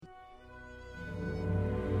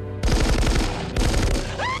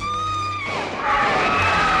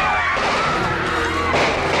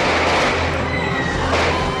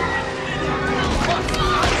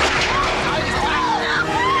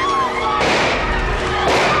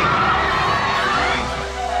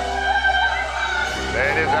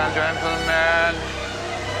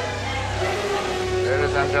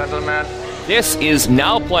doing, man? This is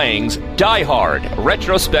Now Playing's Die Hard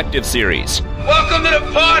retrospective series. Welcome to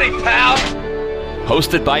the party, pal!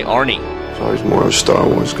 Hosted by Arnie. So he's more of a Star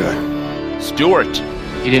Wars guy. Stuart.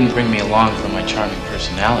 You didn't bring me along for my charming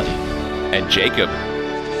personality. And Jacob.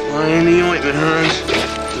 Fly in the ointment, Hans.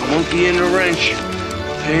 The monkey in the wrench.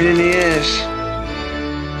 Pain in the ass.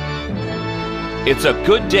 It's a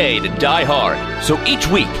good day to die hard, so each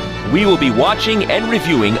week we will be watching and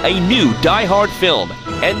reviewing a new Die Hard film,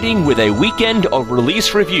 ending with a weekend of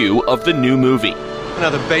release review of the new movie.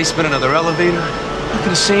 Another basement, another elevator. How can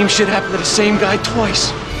the same shit happen to the same guy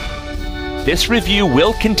twice? This review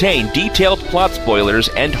will contain detailed plot spoilers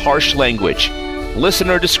and harsh language.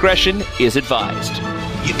 Listener discretion is advised.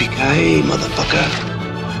 Yippee-ki-yay, motherfucker.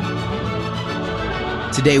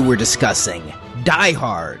 Today we're discussing Die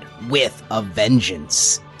Hard with a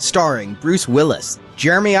Vengeance, starring Bruce Willis,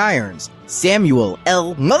 Jeremy Irons, Samuel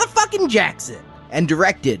L. motherfucking Jackson, and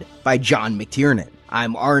directed by John McTiernan.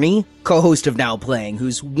 I'm Arnie, co-host of Now Playing,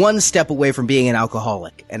 who's one step away from being an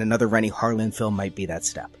alcoholic, and another Rennie Harlan film might be that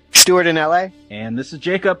step. Stuart in LA. And this is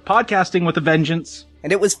Jacob, podcasting with a vengeance.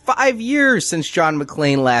 And it was 5 years since John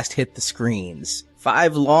McClane last hit the screens.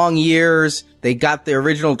 5 long years, they got the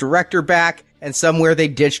original director back, and somewhere they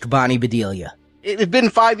ditched Bonnie Bedelia. It had been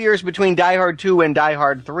 5 years between Die Hard 2 and Die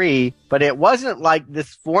Hard 3, but it wasn't like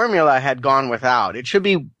this formula had gone without. It should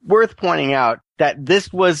be worth pointing out that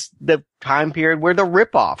this was the time period where the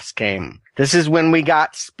ripoffs came. This is when we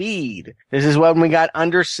got Speed. This is when we got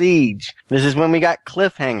Under Siege. This is when we got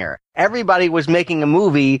Cliffhanger. Everybody was making a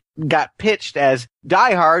movie, got pitched as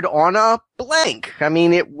Die Hard on a blank. I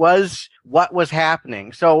mean, it was what was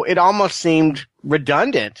happening. So it almost seemed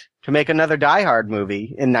redundant to make another Die Hard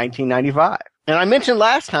movie in 1995. And I mentioned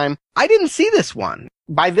last time, I didn't see this one.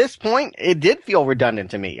 By this point, it did feel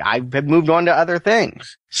redundant to me. I had moved on to other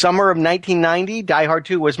things. Summer of 1990, Die Hard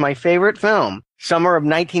 2 was my favorite film. Summer of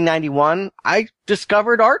 1991, I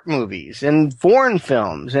discovered art movies and foreign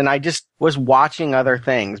films, and I just was watching other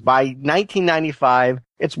things. By 1995,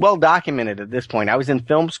 it's well documented at this point. I was in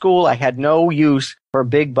film school. I had no use for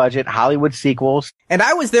big budget Hollywood sequels. And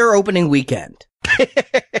I was there opening weekend.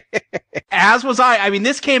 As was I. I mean,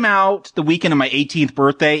 this came out the weekend of my 18th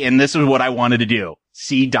birthday, and this is what I wanted to do.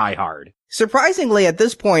 See Die Hard. Surprisingly, at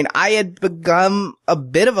this point, I had become a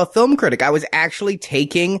bit of a film critic. I was actually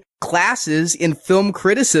taking classes in film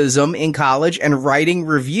criticism in college and writing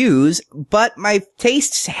reviews, but my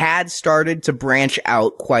tastes had started to branch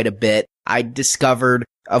out quite a bit. I discovered,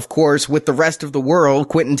 of course, with the rest of the world,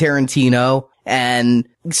 Quentin Tarantino, and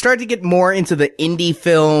started to get more into the indie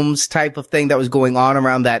films type of thing that was going on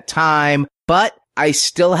around that time. But I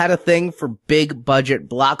still had a thing for big budget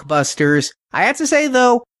blockbusters. I have to say,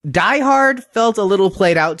 though, Die Hard felt a little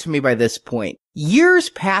played out to me by this point. Years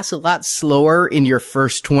pass a lot slower in your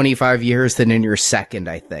first 25 years than in your second,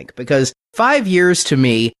 I think, because 5 years to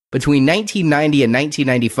me, between 1990 and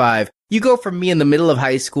 1995, you go from me in the middle of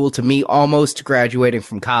high school to me almost graduating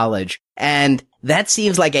from college, and that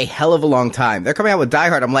seems like a hell of a long time. They're coming out with Die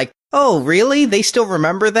Hard. I'm like, oh, really? They still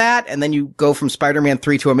remember that? And then you go from Spider-Man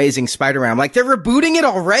 3 to Amazing Spider-Man. I'm like, they're rebooting it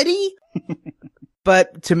already?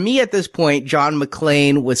 But to me at this point, John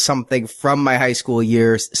McClane was something from my high school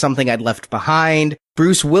years, something I'd left behind.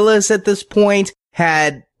 Bruce Willis at this point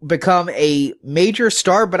had become a major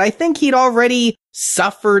star, but I think he'd already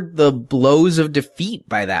suffered the blows of defeat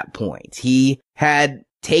by that point. He had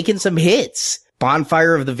taken some hits.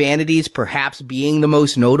 Bonfire of the Vanities perhaps being the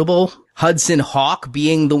most notable. Hudson Hawk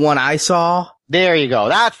being the one I saw. There you go.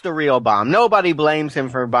 That's the real bomb. Nobody blames him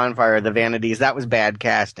for Bonfire of the Vanities. That was bad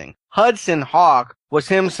casting. Hudson Hawk was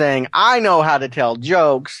him saying, I know how to tell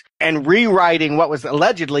jokes, and rewriting what was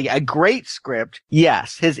allegedly a great script.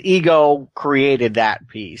 Yes, his ego created that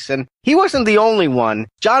piece. And he wasn't the only one.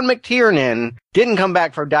 John McTiernan didn't come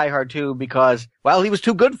back for Die Hard 2 because, well, he was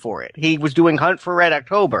too good for it. He was doing Hunt for Red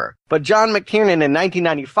October. But John McTiernan in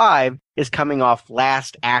 1995 is coming off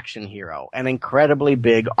Last Action Hero, an incredibly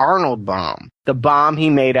big Arnold bomb. The bomb he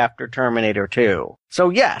made after Terminator 2. So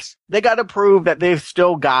yes, they got to prove that they've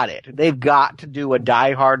still got it. They've got to do a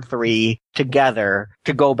Die Hard 3 together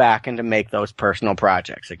to go back and to make those personal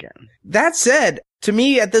projects again. That said, to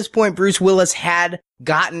me at this point, Bruce Willis had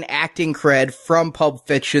gotten acting cred from Pulp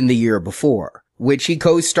Fiction the year before, which he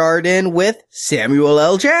co-starred in with Samuel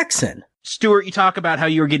L. Jackson. Stuart, you talk about how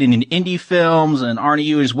you were getting into indie films, and Arnie,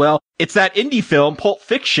 you as well. It's that indie film, Pulp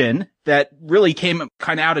Fiction, that really came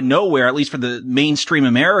kind of out of nowhere, at least for the mainstream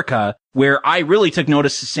America, where I really took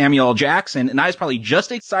notice of Samuel L. Jackson, and I was probably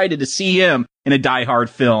just excited to see him in a Die Hard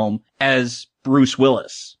film as Bruce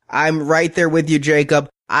Willis. I'm right there with you, Jacob.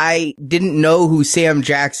 I didn't know who Sam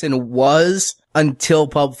Jackson was until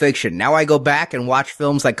Pulp Fiction. Now I go back and watch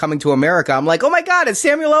films like Coming to America. I'm like, oh my God, it's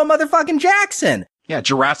Samuel L. motherfucking Jackson. Yeah,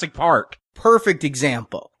 Jurassic Park. Perfect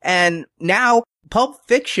example. And now Pulp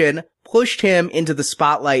Fiction pushed him into the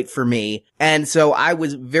spotlight for me. And so I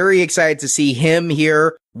was very excited to see him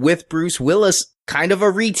here with Bruce Willis, kind of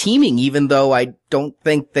a reteaming, even though I don't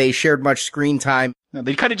think they shared much screen time. No,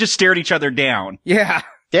 they kind of just stared each other down. Yeah.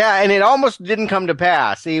 Yeah, and it almost didn't come to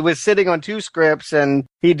pass. He was sitting on 2 scripts and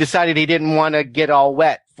he decided he didn't want to get all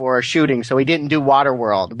wet for a shooting, so he didn't do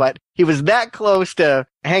Waterworld. But he was that close to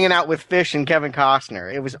hanging out with Fish and Kevin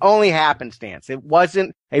Costner. It was only happenstance. It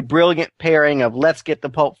wasn't a brilliant pairing of let's get the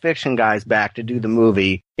Pulp Fiction guys back to do the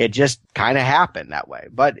movie. It just kind of happened that way.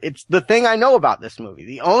 But it's the thing I know about this movie.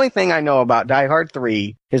 The only thing I know about Die Hard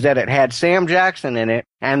 3 is that it had Sam Jackson in it,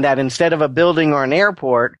 and that instead of a building or an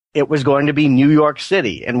airport, it was going to be New York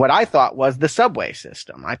City. And what I thought was the subway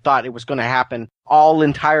system. I thought it was going to happen all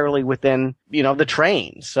entirely within, the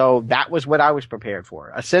trains. So that was what I was prepared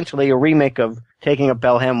for. Essentially a remake of Taking of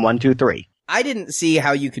Pelham 1, 2, 3. I didn't see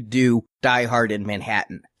how you could do Die Hard in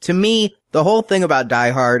Manhattan. To me, the whole thing about Die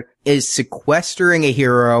Hard is sequestering a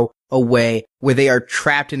hero away where they are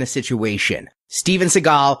trapped in a situation. Steven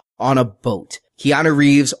Seagal on a boat. Keanu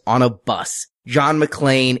Reeves on a bus. John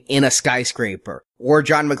McClane in a skyscraper. Or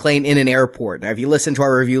John McClane in an airport. Now, if you listened to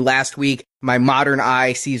our review last week, my modern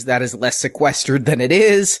eye sees that as less sequestered than it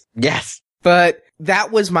is. Yes. But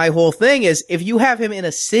that was my whole thing, is if you have him in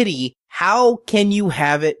a city, how can you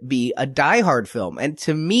have it be a Die Hard film? And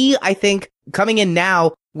to me, I think coming in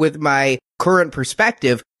now with my current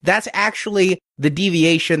perspective, that's actually the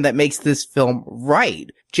deviation that makes this film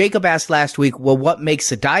right. Jacob asked last week, well, what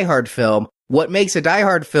makes a Die Hard film? What makes a Die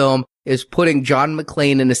Hard film is putting John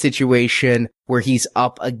McClane in a situation where he's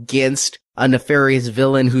up against a nefarious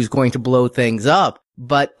villain who's going to blow things up.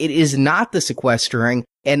 But it is not the sequestering,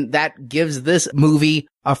 and that gives this movie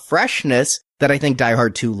a freshness that I think Die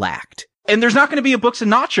Hard 2 lacked. And there's not going to be a Books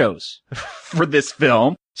and Nachos for this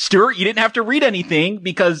film. Stuart, you didn't have to read anything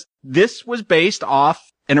because this was based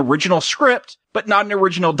off an original script, but not an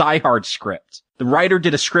original Die Hard script. The writer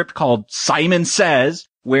did a script called Simon Says,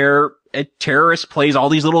 where a terrorist plays all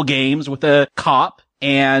these little games with a cop.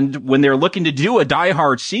 And when they're looking to do a Die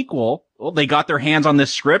Hard sequel, well, they got their hands on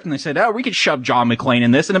this script and they said, oh, we could shove John McClane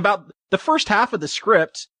in this. And about the first half of the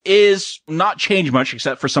script is not changed much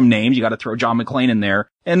except for some names. You got to throw John McClane in there.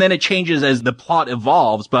 And then it changes as the plot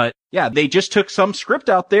evolves. But yeah, they just took some script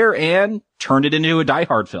out there and turned it into a Die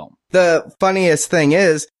Hard film. The funniest thing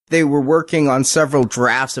is they were working on several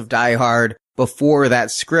drafts of Die Hard before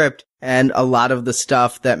that script, and a lot of the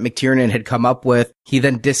stuff that McTiernan had come up with, he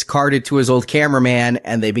then discarded to his old cameraman,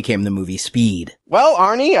 and they became the movie Speed. Well,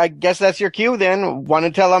 Arnie, I guess that's your cue then. Want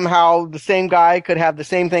to tell him how the same guy could have the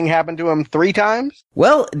same thing happen to him 3 times?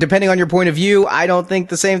 Well, depending on your point of view, I don't think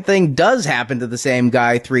the same thing does happen to the same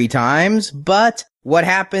guy 3 times, but what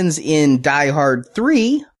happens in Die Hard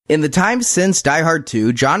 3... In the time since Die Hard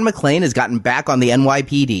 2, John McClane has gotten back on the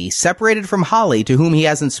NYPD, separated from Holly, to whom he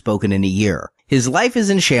hasn't spoken in a year. His life is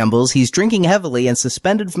in shambles, he's drinking heavily and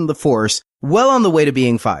suspended from the force, well on the way to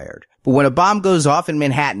being fired. But when a bomb goes off in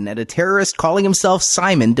Manhattan and a terrorist calling himself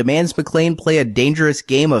Simon demands McClane play a dangerous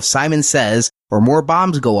game of Simon Says, or more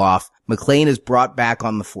bombs go off, McClane is brought back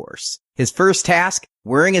on the force. His first task,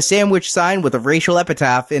 wearing a sandwich sign with a racial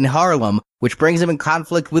epitaph in Harlem, which brings him in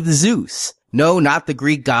conflict with Zeus. No, not the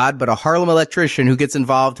Greek god, but a Harlem electrician who gets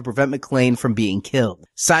involved to prevent McClane from being killed.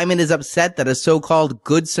 Simon is upset that a so-called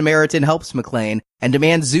Good Samaritan helps McClane and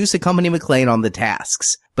demands Zeus accompany McClane on the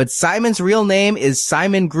tasks. But Simon's real name is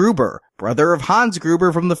Simon Gruber, brother of Hans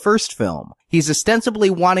Gruber from the first film. He's ostensibly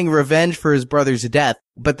wanting revenge for his brother's death,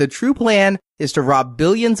 but the true plan is to rob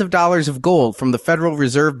billions of dollars of gold from the Federal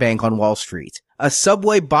Reserve Bank on Wall Street. A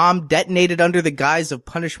subway bomb detonated under the guise of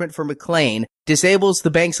punishment for McClane disables the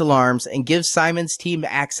bank's alarms and gives Simon's team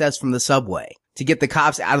access from the subway. To get the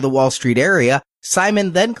cops out of the Wall Street area,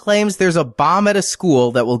 Simon then claims there's a bomb at a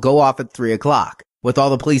school that will go off at 3 o'clock. With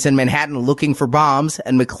all the police in Manhattan looking for bombs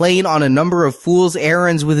and McClane on a number of fool's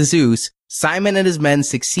errands with Zeus, Simon and his men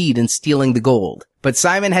succeed in stealing the gold. But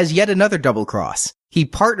Simon has yet another double cross. He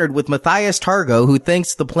partnered with Matthias Targo, who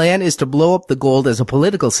thinks the plan is to blow up the gold as a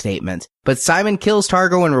political statement. But Simon kills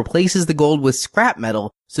Targo and replaces the gold with scrap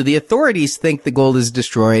metal, so the authorities think the gold is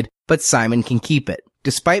destroyed, but Simon can keep it.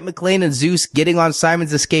 Despite McClane and Zeus getting on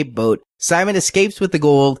Simon's escape boat, Simon escapes with the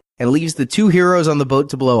gold and leaves the 2 heroes on the boat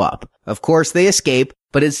to blow up. Of course, they escape,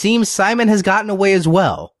 but it seems Simon has gotten away as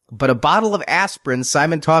well. But a bottle of aspirin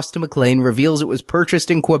Simon tossed to McClane reveals it was purchased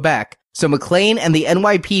in Quebec, so McClane and the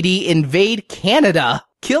NYPD invade Canada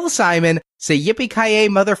kill Simon, say yippee-ki-yay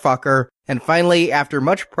motherfucker, and finally, after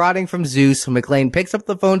much prodding from Zeus, McClane picks up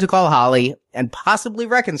the phone to call Holly and possibly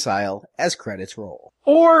reconcile as credits roll.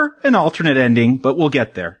 Or an alternate ending, but we'll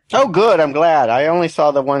get there. Oh, good. I'm glad. I only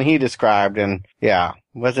saw the one he described, and yeah,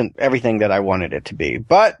 wasn't everything that I wanted it to be.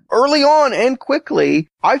 But early on and quickly,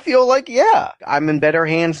 I feel like, yeah, I'm in better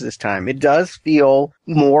hands this time. It does feel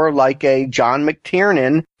more like a John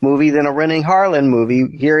McTiernan movie than a Rennie Harlin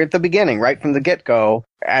movie here at the beginning, right from the get-go,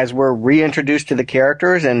 as we're reintroduced to the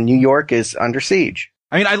characters and New York is under siege.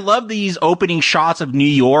 I mean, I love these opening shots of New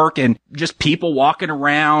York and just people walking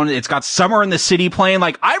around. It's got Summer in the City playing.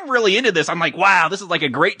 Like, I'm really into this. I'm like, wow, this is like a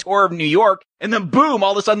great tour of New York. And then boom,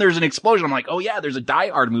 all of a sudden there's an explosion. I'm like, oh yeah, there's a Die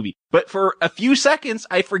Hard movie. But for a few seconds,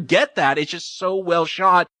 I forget that. It's just so well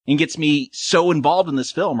shot and gets me so involved in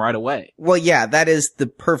this film right away. Well, yeah, that is the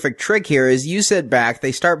perfect trick here is you sit back,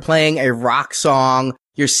 they start playing a rock song.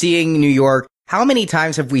 You're seeing New York. How many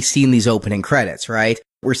times have we seen these opening credits, right?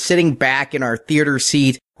 We're sitting back in our theater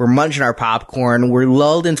seat. We're munching our popcorn. We're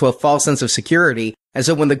lulled into a false sense of security. And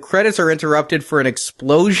so when the credits are interrupted for an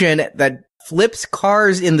explosion that flips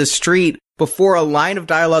cars in the street before a line of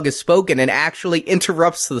dialogue is spoken and actually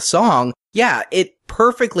interrupts the song, yeah, it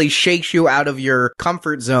perfectly shakes you out of your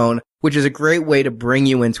comfort zone, which is a great way to bring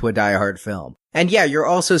you into a Die Hard film. And yeah, you're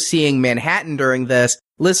also seeing Manhattan during this.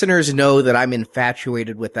 Listeners know that I'm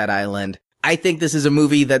infatuated with that island. I think this is a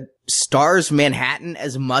movie that stars Manhattan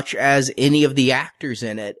as much as any of the actors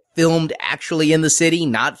in it. Filmed actually in the city,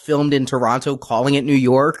 not filmed in Toronto, calling it New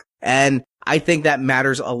York. And I think that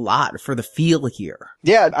matters a lot for the feel here.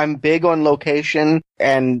 Yeah, I'm big on location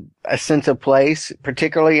and a sense of place,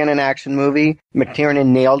 particularly in an action movie. McTiernan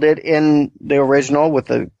nailed it in the original with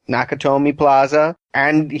the Nakatomi Plaza,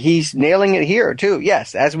 and he's nailing it here too.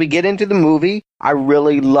 Yes, as we get into the movie, I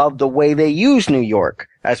really love the way they use New York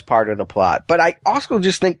as part of the plot. But I also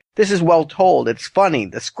just think this is well told. It's funny.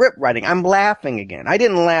 The script writing, I'm laughing again. I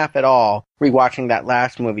didn't laugh at all rewatching that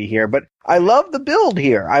last movie here, but I love the build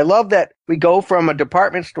here. I love that we go from a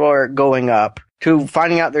department store going up to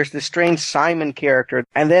finding out there's this strange Simon character,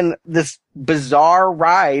 and then this bizarre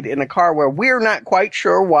ride in a car where we're not quite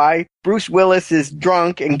sure why Bruce Willis is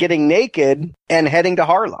drunk and getting naked and heading to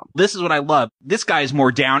Harlem. This is what I love. This guy's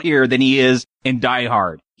more down here than he is in Die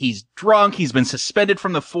Hard. He's drunk. He's been suspended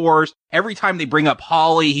from the force. Every time they bring up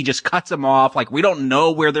Holly, he just cuts him off. Like, we don't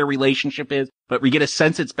know where their relationship is, but we get a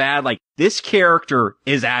sense it's bad. Like, this character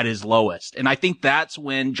is at his lowest. And I think that's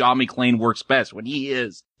when John McClane works best, when he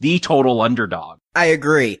is the total underdog. I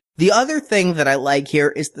agree. The other thing that I like here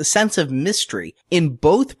is the sense of mystery. In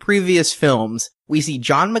both previous films, we see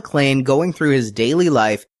John McClane going through his daily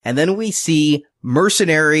life, and then we see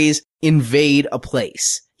mercenaries invade a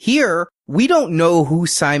place. Here, we don't know who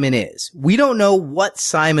Simon is. We don't know what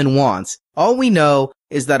Simon wants. All we know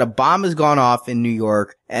is that a bomb has gone off in New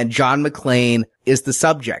York and John McClane is the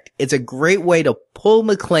subject. It's a great way to pull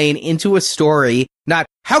McClane into a story, not,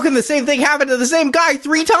 how can the same thing happen to the same guy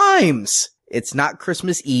 3 times? It's not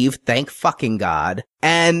Christmas Eve, thank fucking God.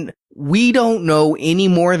 And we don't know any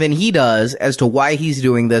more than he does as to why he's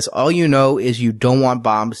doing this. All you know is you don't want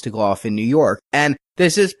bombs to go off in New York. And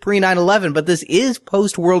this is pre-9/11, but this is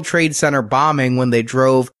post-World Trade Center bombing when they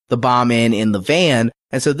drove the bomb in the van.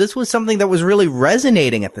 And so this was something that was really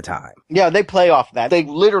resonating at the time. Yeah, they play off that. They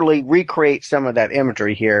literally recreate some of that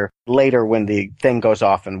imagery here later when the thing goes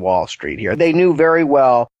off in Wall Street here. They knew very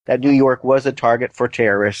well that New York was a target for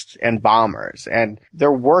terrorists and bombers, and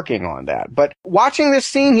they're working on that. But watching this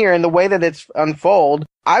scene here and the way that it's unfold,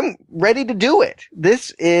 I'm ready to do it.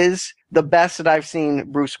 This is the best that I've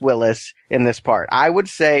seen Bruce Willis in this part. I would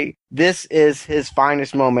say this is his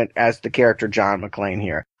finest moment as the character John McClane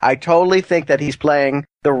here. I totally think that he's playing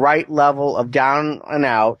the right level of down and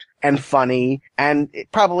out and funny, and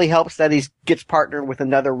it probably helps that he gets partnered with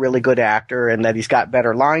another really good actor and that he's got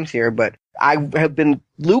better lines here, but I have been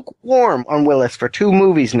lukewarm on Willis for 2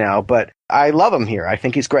 movies now, but I love him here. I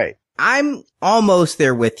think he's great. I'm almost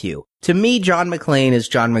there with you. To me, John McClane is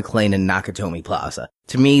John McClane in Nakatomi Plaza.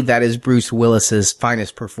 To me, that is Bruce Willis's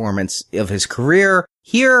finest performance of his career.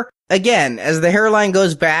 Here, again, as the hairline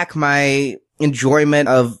goes back, my enjoyment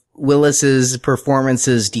of Willis's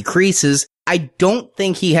performances decreases. I don't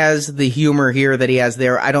think he has the humor here that he has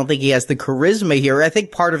there. I don't think he has the charisma here. I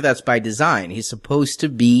think part of that's by design. He's supposed to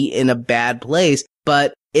be in a bad place,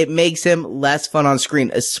 but it makes him less fun on screen,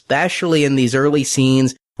 especially in these early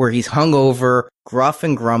scenes where he's hungover, gruff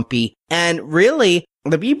and grumpy. And really,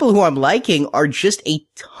 the people who I'm liking are just a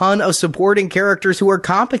ton of supporting characters who are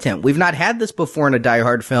competent. We've not had this before in a Die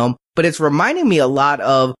Hard film, but it's reminding me a lot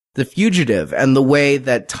of The Fugitive and the way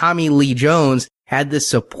that Tommy Lee Jones had this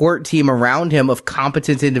support team around him of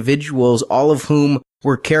competent individuals, all of whom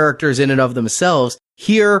were characters in and of themselves.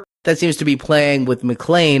 Here, that seems to be playing with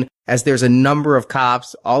McClane, as there's a number of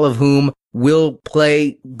cops, all of whom will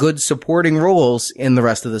play good supporting roles in the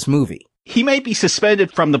rest of this movie. He may be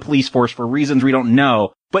suspended from the police force for reasons we don't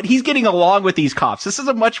know, but he's getting along with these cops. This is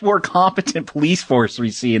a much more competent police force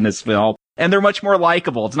we see in this film, and they're much more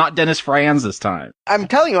likable. It's not Dennis Franz this time. I'm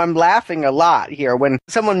telling you, I'm laughing a lot here. When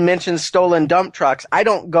someone mentions stolen dump trucks, I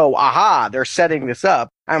don't go, aha, they're setting this up.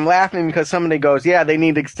 I'm laughing because somebody goes, yeah, they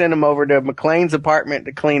need to extend them over to McClane's apartment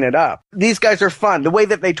to clean it up. These guys are fun. The way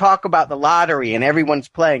that they talk about the lottery and everyone's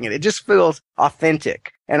playing it, it just feels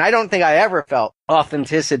authentic. And I don't think I ever felt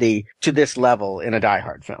authenticity to this level in a Die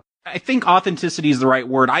Hard film. I think authenticity is the right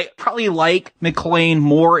word. I probably like McClane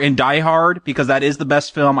more in Die Hard because that is the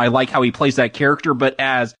best film. I like how he plays that character, but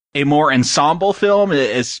as a more ensemble film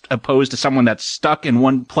as opposed to someone that's stuck in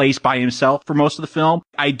one place by himself for most of the film,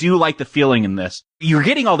 I do like the feeling in this. You're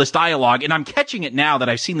getting all this dialogue, and I'm catching it now that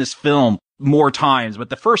I've seen this film more times, but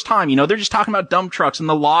the first time, they're just talking about dump trucks and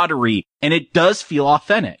the lottery, and it does feel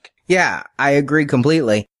authentic. Yeah, I agree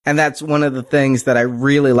completely. And that's one of the things that I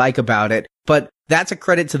really like about it. But that's a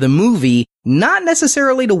credit to the movie, not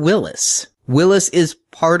necessarily to Willis. Willis is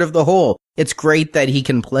part of the whole. It's great that he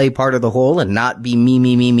can play part of the whole and not be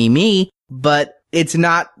me, but it's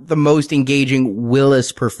not the most engaging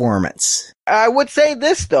Willis performance. I would say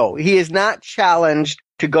this, though. He is not challenged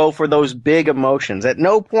to go for those big emotions. At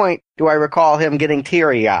no point do I recall him getting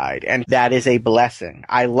teary-eyed, and that is a blessing.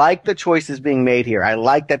 I like the choices being made here. I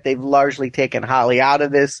like that they've largely taken Holly out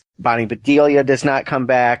of this. Bonnie Bedelia does not come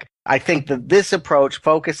back. I think that this approach,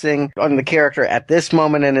 focusing on the character at this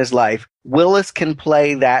moment in his life, Willis can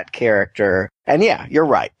play that character. And yeah, you're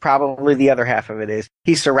right. Probably the other half of it is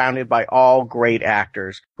he's surrounded by all great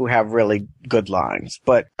actors who have really good lines.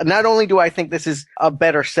 But not only do I think this is a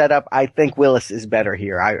better setup, I think Willis is better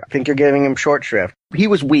here. I think you're giving him short shrift. He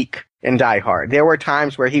was weak in Die Hard. There were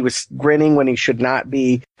times where he was grinning when he should not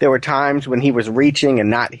be. There were times when he was reaching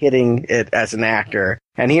and not hitting it as an actor.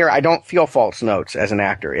 And here, I don't feel false notes as an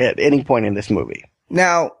actor at any point in this movie.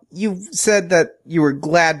 Now, you said that you were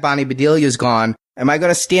glad Bonnie Bedelia's gone. Am I going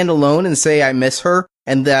to stand alone and say I miss her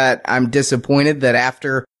and that I'm disappointed that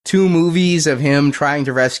after 2 movies of him trying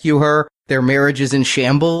to rescue her, their marriage is in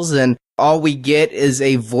shambles and all we get is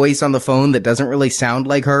a voice on the phone that doesn't really sound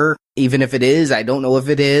like her? Even if it is, I don't know if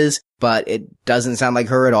it is, but it doesn't sound like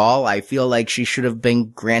her at all. I feel like she should have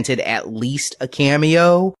been granted at least a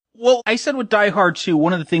cameo. Well, I said with Die Hard 2,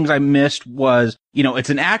 one of the things I missed was, it's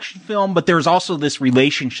an action film, but there's also this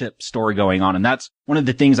relationship story going on. And that's one of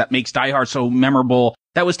the things that makes Die Hard so memorable.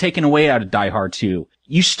 That was taken away out of Die Hard 2.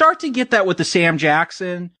 You start to get that with the Sam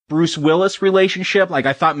Jackson, Bruce Willis relationship. Like,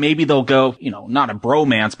 I thought maybe they'll go, not a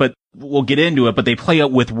bromance, but we'll get into it, but they play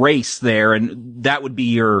it with race there. And that would be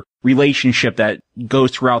your relationship that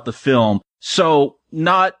goes throughout the film. So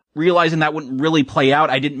not realizing that wouldn't really play out,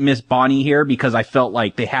 I didn't miss Bonnie here because I felt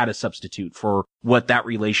like they had a substitute for what that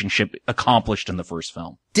relationship accomplished in the first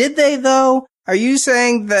film. Did they, though? Are you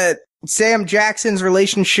saying that Sam Jackson's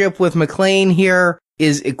relationship with McClane here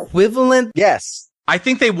is equivalent? Yes. I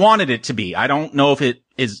think they wanted it to be. I don't know if it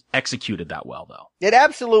is executed that well, though. It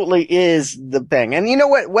absolutely is the thing. And you know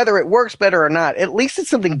what? Whether it works better or not, at least it's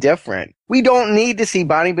something different. We don't need to see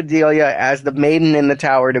Bonnie Bedelia as the maiden in the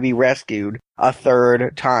tower to be rescued a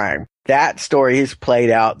third time. That story is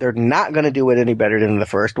played out. They're not going to do it any better than the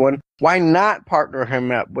first one. Why not partner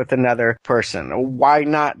him up with another person? Why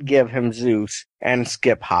not give him Zeus and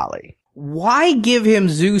skip Holly? Why give him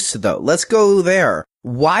Zeus, though? Let's go there.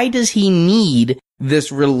 Why does he need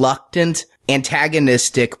this reluctant,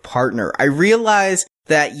 antagonistic partner? I realize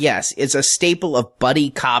that, yes, it's a staple of buddy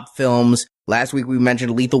cop films. Last week we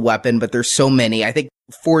mentioned Lethal Weapon, but there's so many. I think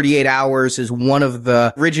 48 Hours is one of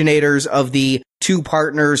the originators of the 2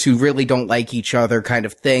 partners who really don't like each other kind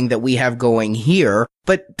of thing that we have going here.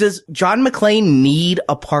 But does John McClane need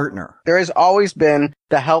a partner? There has always been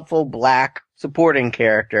the helpful black supporting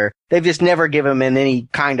character. They've just never given him any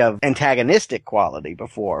kind of antagonistic quality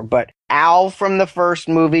before. But Al from the first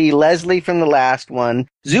movie, Leslie from the last one,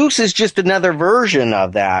 Zeus is just another version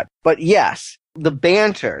of that. But yes, the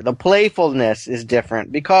banter, the playfulness is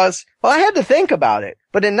different because, well, I had to think about it.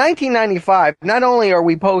 But in 1995, not only are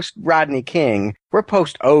we post Rodney King, we're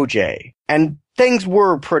post OJ. And things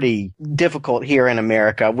were pretty difficult here in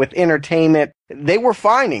America with entertainment. They were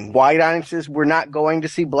finding white audiences were not going to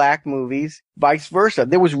see black movies, vice versa.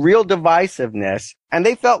 There was real divisiveness, and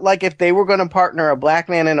they felt like if they were going to partner a black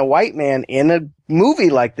man and a white man in a movie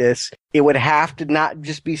like this, it would have to not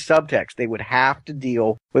just be subtext. They would have to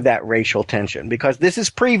deal with that racial tension, because this is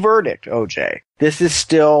pre-verdict, OJ. This is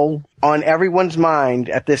still on everyone's mind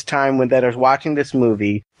at this time when that is watching this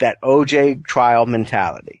movie, that OJ trial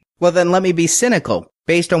mentality. Well, then let me be cynical.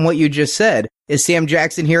 Based on what you just said, is Sam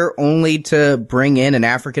Jackson here only to bring in an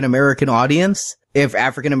African-American audience? If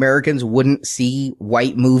African-Americans wouldn't see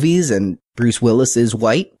white movies and Bruce Willis is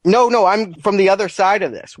white? No, I'm from the other side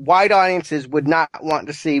of this. White audiences would not want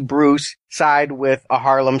to see Bruce side with a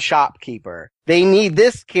Harlem shopkeeper. They need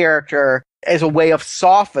this character as a way of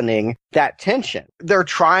softening that tension. They're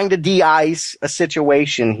trying to de-ice a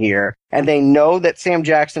situation here, and they know that Sam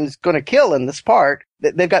Jackson's going to kill in this part.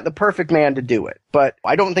 They've got the perfect man to do it. But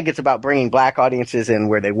I don't think it's about bringing black audiences in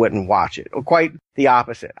where they wouldn't watch it. Or quite the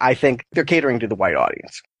opposite. I think they're catering to the white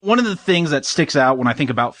audience. One of the things that sticks out when I think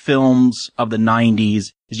about films of the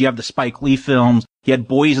 90s is you have the Spike Lee films. You had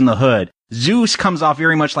Boys in the Hood. Zeus comes off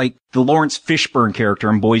very much like the Lawrence Fishburne character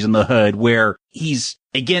in Boys in the Hood, where he's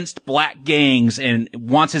against black gangs and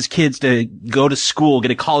wants his kids to go to school, get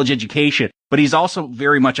a college education. But he's also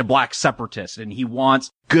very much a black separatist, and he wants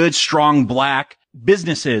good, strong black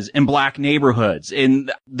businesses in black neighborhoods.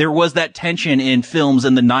 And there was that tension in films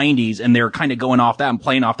in the 90s, and they're kind of going off that and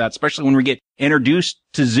playing off that, especially when we get introduced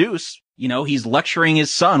to Zeus. You know, he's lecturing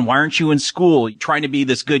his son, why aren't you in school? Trying to be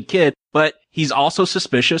this good kid, but he's also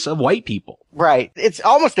suspicious of white people. Right. It's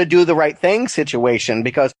almost a do the right thing situation,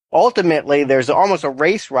 because ultimately there's almost a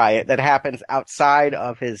race riot that happens outside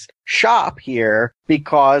of his shop here,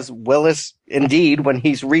 because Willis, indeed, when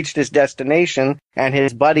he's reached his destination and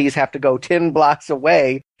his buddies have to go 10 blocks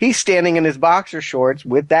away, he's standing in his boxer shorts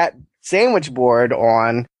with that sandwich board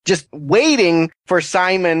on, just waiting for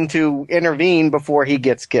Simon to intervene before he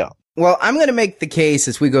gets killed. Well, I'm going to make the case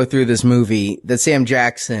as we go through this movie that Sam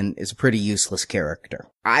Jackson is a pretty useless character.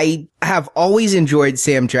 I have always enjoyed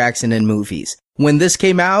Sam Jackson in movies. When this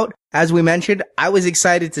came out, as we mentioned, I was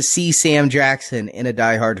excited to see Sam Jackson in a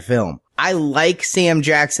Die Hard film. I like Sam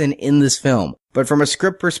Jackson in this film, but from a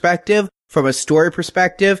script perspective, from a story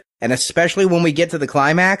perspective, and especially when we get to the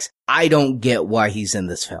climax, I don't get why he's in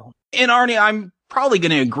this film. And Arnie, I'm probably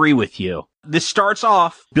going to agree with you. This starts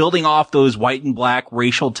off building off those white and black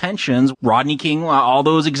racial tensions. Rodney King, all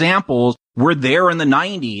those examples were there in the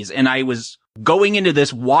 90s. And I was going into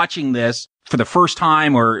this, watching this for the first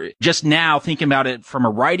time, or just now thinking about it from a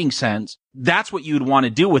writing sense. That's what you'd want to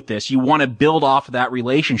do with this. You want to build off of that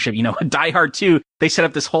relationship. You know, Die Hard 2, they set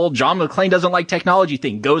up this whole John McClane doesn't like technology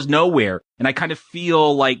thing, goes nowhere. And I kind of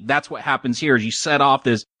feel like that's what happens here, is you set off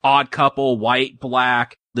this odd couple, white,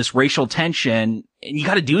 black, this racial tension, and you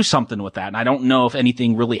got to do something with that. And I don't know if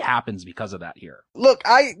anything really happens because of that here. Look,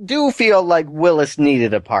 I do feel like Willis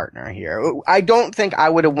needed a partner here. I don't think I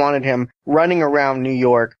would have wanted him running around New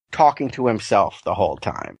York talking to himself the whole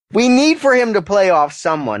time. We need for him to play off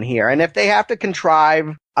someone here. And if they have to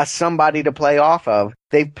contrive somebody to play off of,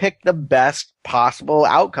 they pick the best possible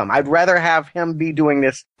outcome. I'd rather have him be doing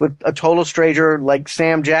this with a total stranger like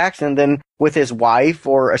Sam Jackson than with his wife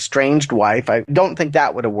or estranged wife. I don't think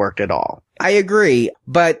that would have worked at all. I agree,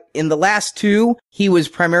 but in the last two, he was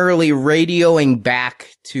primarily radioing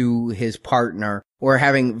back to his partner or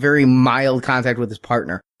having very mild contact with his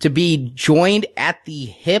partner. To be joined at the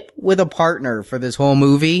hip with a partner for this whole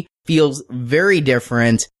movie feels very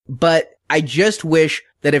different, but I just wish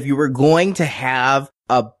that if you were going to have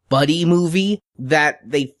a buddy movie, that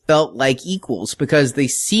they felt like equals, because they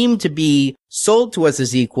seem to be sold to us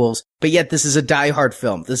as equals, but yet this is a Die Hard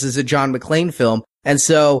film. This is a John McClane film. And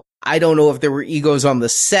so I don't know if there were egos on the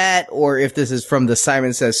set or if this is from the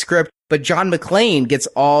Simon Says script, but John McClane gets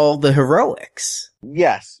all the heroics.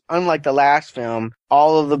 Yes. Unlike the last film,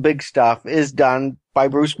 all of the big stuff is done by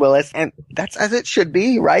Bruce Willis, and that's as it should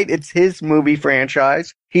be, right? It's his movie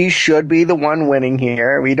franchise. He should be the one winning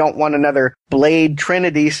here. We don't want another Blade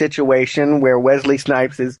Trinity situation where Wesley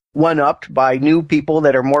Snipes is one-upped by new people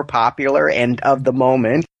that are more popular and of the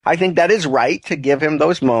moment. I think that is right to give him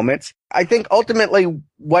those moments. I think ultimately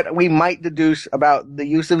what we might deduce about the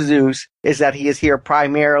use of Zeus is that he is here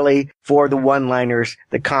primarily for the one-liners,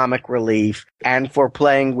 the comic relief, and for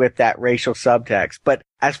playing with that racial subtext. But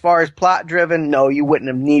as far as plot-driven, no, you wouldn't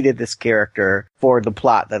have needed this character for the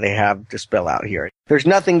plot that they have to spell out here. There's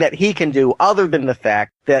nothing that he can do other than the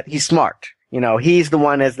fact that he's smart. He's the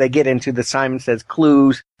one, as they get into the Simon Says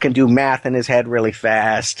clues, can do math in his head really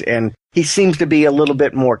fast. And he seems to be a little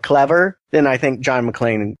bit more clever than I think John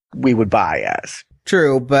McClane we would buy as.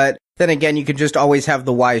 True, but then again, you can just always have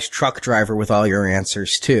the wise truck driver with all your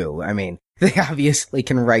answers, too. I mean, they obviously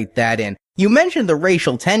can write that in. You mentioned the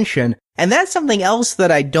racial tension, and that's something else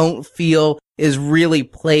that I don't feel is really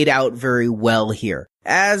played out very well here.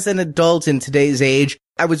 As an adult in today's age,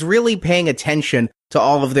 I was really paying attention to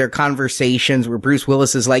all of their conversations where Bruce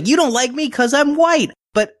Willis is like, you don't like me because I'm white.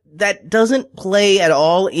 But that doesn't play at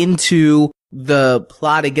all into the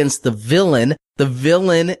plot against the villain. The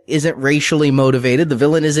villain isn't racially motivated. The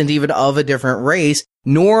villain isn't even of a different race,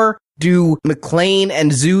 nor do McClane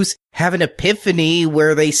and Zeus have an epiphany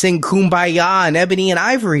where they sing Kumbaya and Ebony and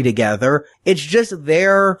Ivory together. It's just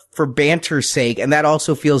there for banter's sake, and that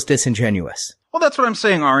also feels disingenuous. Well, that's what I'm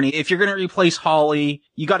saying, Arnie. If you're going to replace Holly,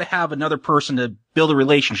 you got to have another person to build a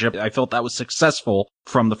relationship. I felt that was successful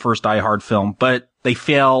from the first Die Hard film, but they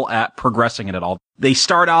fail at progressing it at all. They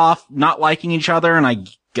start off not liking each other, and I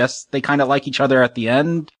guess they kind of like each other at the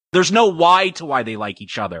end. There's no why to why they like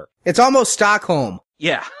each other. It's almost Stockholm.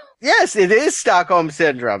 Yeah. Yes, it is Stockholm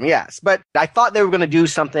Syndrome, yes. But I thought they were going to do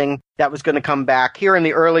something that was going to come back. Here in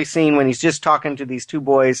the early scene when he's just talking to these two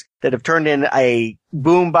boys that have turned in a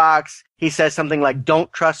boombox, he says something like,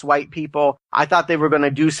 don't trust white people. I thought they were going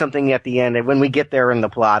to do something at the end, and when we get there in the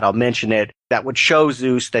plot, I'll mention it, that would show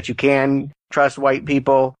Zeus that you can trust white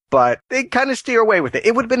people, but they kind of steer away with it.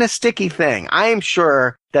 It would have been a sticky thing. I am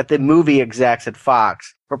sure that the movie execs at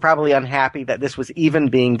Fox were probably unhappy that this was even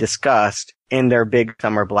being discussed in their big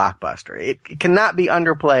summer blockbuster. It cannot be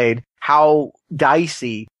underplayed how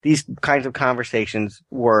dicey these kinds of conversations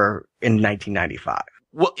were in 1995.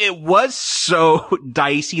 Well, it was so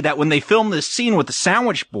dicey that when they filmed this scene with the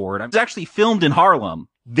sandwich board, it was actually filmed in Harlem.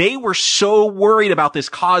 They were so worried about this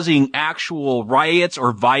causing actual riots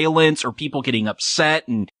or violence or people getting upset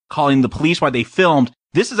and calling the police while they filmed.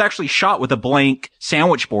 This is actually shot with a blank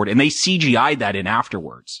sandwich board, and they CGI'd that in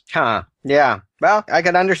afterwards. Huh. Yeah. Well, I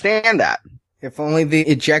can understand that. If only the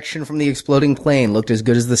ejection from the exploding plane looked as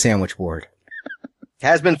good as the sandwich board.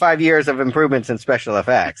 Has been 5 years of improvements in special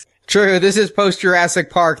effects. True, this is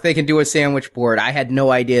post-Jurassic Park. They can do a sandwich board. I had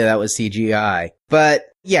no idea that was CGI. But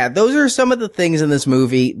yeah, those are some of the things in this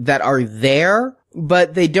movie that are there,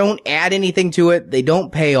 but they don't add anything to it. They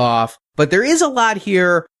don't pay off. But there is a lot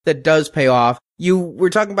here that does pay off. You were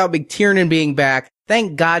talking about McTiernan being back.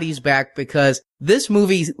 Thank God he's back, because this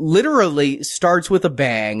movie literally starts with a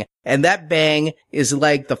bang, and that bang is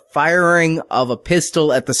like the firing of a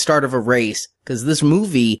pistol at the start of a race, because this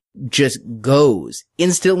movie just goes.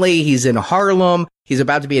 Instantly, he's in Harlem. He's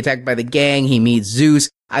about to be attacked by the gang. He meets Zeus.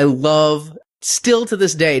 I love, still to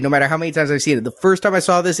this day, no matter how many times I've seen it, the first time I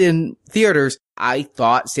saw this in theaters, I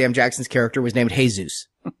thought Sam Jackson's character was named Jesus.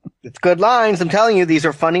 It's good lines. I'm telling you, these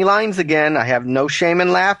are funny lines again. I have no shame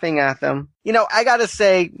in laughing at them. You know, I gotta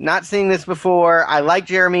say, not seeing this before, I like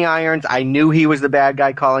Jeremy Irons. I knew he was the bad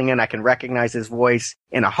guy calling in. I can recognize his voice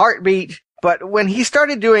in a heartbeat. But when he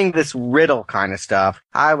started doing this riddle kind of stuff,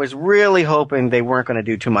 I was really hoping they weren't going to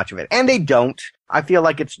do too much of it. And they don't. I feel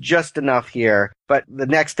like it's just enough here. But the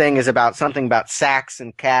next thing is about something about sacks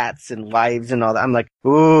and cats and wives and all that. I'm like,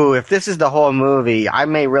 ooh, if this is the whole movie, I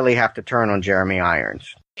may really have to turn on Jeremy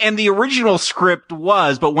Irons. And the original script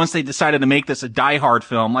was, but once they decided to make this a Die Hard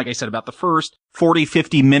film, like I said, about the first 40,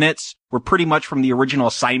 50 minutes were pretty much from the original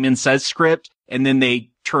Simon Says script. And then they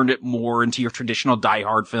turned it more into your traditional Die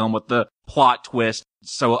Hard film with the plot twist.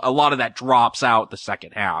 So a lot of that drops out the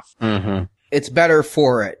second half. Mm-hmm. It's better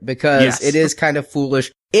for it, because It is kind of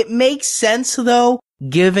foolish. It makes sense, though,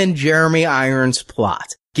 given Jeremy Irons' plot.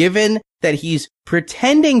 Given that he's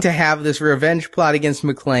pretending to have this revenge plot against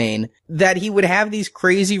McClane, that he would have these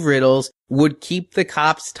crazy riddles, would keep the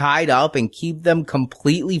cops tied up and keep them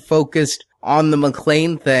completely focused on the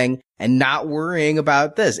McClane thing and not worrying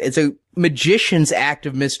about this. It's a magician's act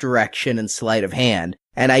of misdirection and sleight of hand,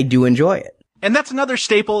 and I do enjoy it. And that's another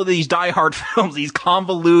staple of these Die Hard films, these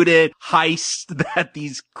convoluted heists that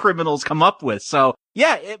these criminals come up with. So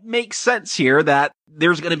yeah, it makes sense here that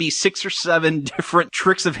there's going to be 6 or 7 different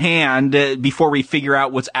tricks of hand before we figure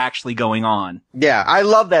out what's actually going on. Yeah, I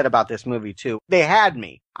love that about this movie too. They had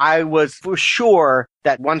me. I was for sure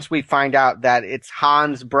that once we find out that it's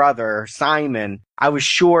Han's brother, Simon, I was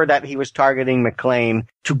sure that he was targeting McClane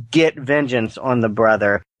to get vengeance on the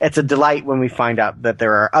brother. It's a delight when we find out that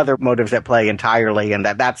there are other motives at play entirely and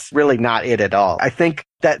that that's really not it at all. I think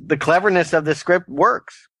that the cleverness of the script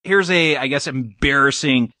works. Here's a, I guess,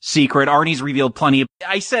 embarrassing secret. Arnie's revealed plenty.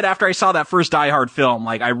 I said after I saw that first Die Hard film,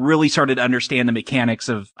 like, I really started to understand the mechanics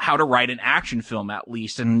of how to write an action film, at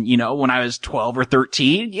least. And, you know, when I was 12 or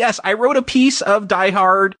 13, yes, I wrote a piece of Die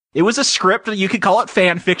Hard. It was a script. You could call it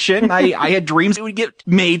fan fiction. I had dreams it would get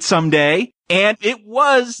made someday. And it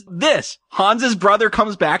was this. Hans's brother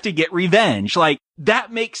comes back to get revenge. Like,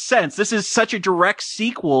 that makes sense. This is such a direct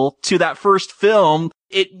sequel to that first film.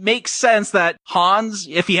 It makes sense that Hans,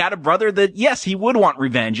 if he had a brother, that yes, he would want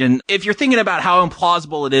revenge. And if you're thinking about how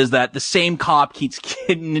implausible it is that the same cop keeps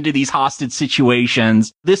getting into these hostage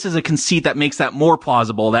situations, this is a conceit that makes that more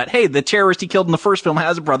plausible that, hey, the terrorist he killed in the first film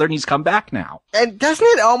has a brother and he's come back now. And doesn't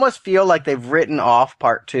it almost feel like they've written off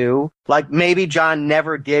part 2? Like maybe John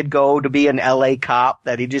never did go to be an LA cop,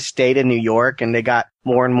 that he just stayed in New York and they got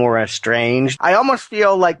more and more estranged. I almost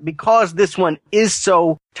feel like because this one is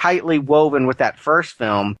so tightly woven with that first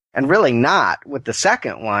film, and really not with the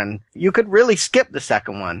second one, you could really skip the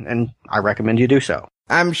second one, and I recommend you do so.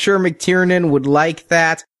 I'm sure McTiernan would like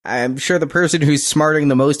that. I'm sure the person who's smarting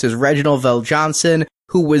the most is Reginald VelJohnson,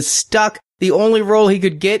 who was stuck. The only role he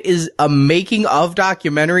could get is a making of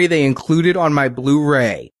documentary they included on my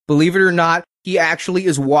Blu-ray. Believe it or not, he actually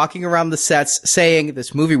is walking around the sets saying,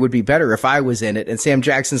 this movie would be better if I was in it. And Sam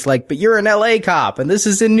Jackson's like, but you're an LA cop and this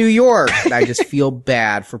is in New York. And I just feel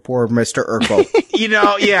bad for poor Mr. Urkel. You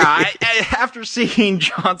know, yeah, after seeing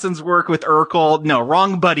Johnson's work with Urkel, no,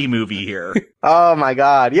 wrong buddy movie here. Oh my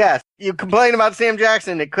God, yes. You complain about Sam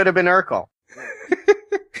Jackson, it could have been Urkel.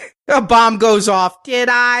 A bomb goes off. Did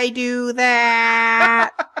I do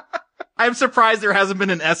that? I'm surprised there hasn't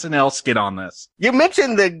been an SNL skit on this. You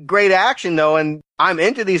mentioned the great action, though, and I'm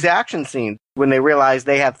into these action scenes when they realize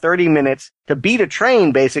they have 30 minutes to beat a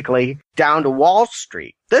train, basically, down to Wall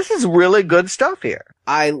Street. This is really good stuff here.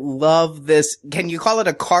 I love this. Can you call it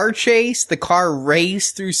a car chase? The car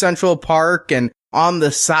race through Central Park and on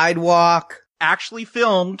the sidewalk? Actually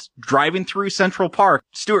filmed driving through Central Park.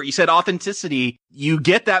 Stuart, you said authenticity. You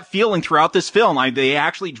get that feeling throughout this film. They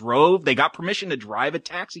actually drove, they got permission to drive a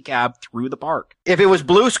taxi cab through the park. If it was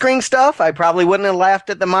blue screen stuff, I probably wouldn't have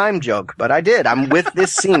laughed at the mime joke, but I did. I'm with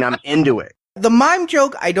this scene. I'm into it. The mime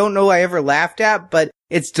joke, I don't know I ever laughed at, but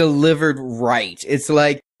it's delivered right. It's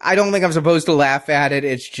like, I don't think I'm supposed to laugh at it.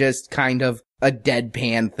 It's just kind of a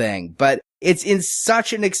deadpan thing, but it's in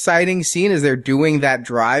such an exciting scene as they're doing that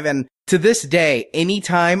drive. And to this day,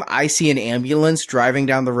 anytime I see an ambulance driving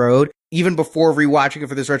down the road, even before rewatching it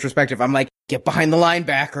for this retrospective, I'm like, get behind the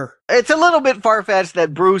linebacker. It's a little bit far-fetched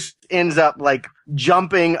that Bruce ends up, like,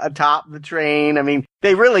 jumping atop the train. I mean,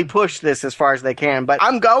 they really push this as far as they can, but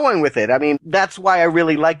I'm going with it. I mean, that's why I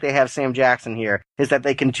really like they have Sam Jackson here, is that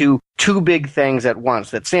they can do two big things at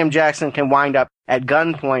once. That Sam Jackson can wind up at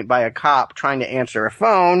gunpoint by a cop trying to answer a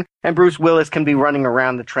phone, and Bruce Willis can be running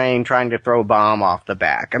around the train trying to throw a bomb off the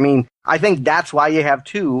back. I mean, I think that's why you have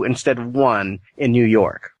two instead of one in New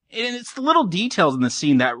York. And it's the little details in the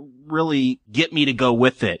scene that really get me to go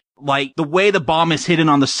with it. Like the way the bomb is hidden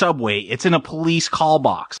on the subway. It's in a police call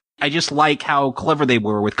box. I just like how clever they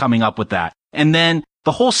were with coming up with that. And then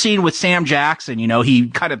the whole scene with Sam Jackson, you know, he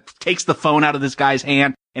kind of takes the phone out of this guy's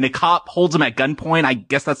hand and a cop holds him at gunpoint. I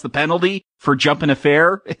guess that's the penalty for jumping a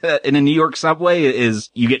fare in a New York subway, is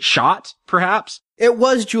you get shot, perhaps. It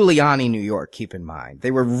was Giuliani, New York, keep in mind.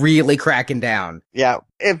 They were really cracking down. Yeah,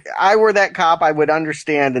 if I were that cop, I would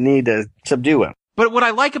understand the need to subdue him. But what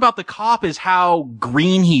I like about the cop is how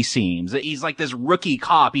green he seems. He's like this rookie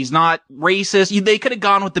cop. He's not racist. They could have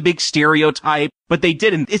gone with the big stereotype, but they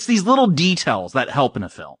didn't. It's these little details that help in a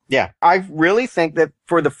film. Yeah, I really think that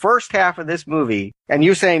for the first half of this movie, and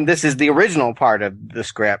you saying this is the original part of the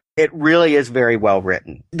script, it really is very well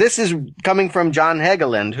written. This is coming from John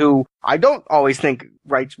Hegeland, who I don't always think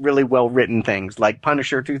writes really well written things, like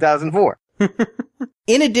Punisher 2004.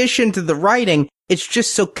 In addition to the writing, it's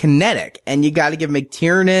just so kinetic, and you gotta give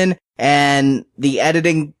McTiernan and the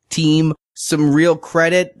editing team some real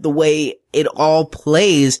credit. The way it all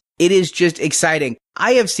plays, it is just exciting.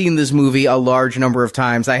 I have seen this movie a large number of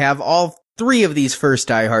times. I have all three of these first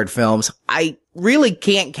Die Hard films. I really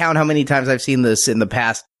can't count how many times I've seen this in the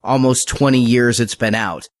past almost 20 years it's been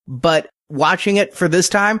out. But watching it for this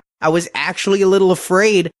time, I was actually a little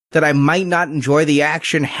afraid that I might not enjoy the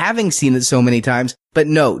action having seen it so many times. But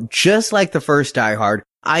no, just like the first Die Hard,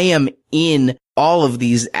 I am in all of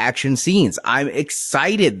these action scenes. I'm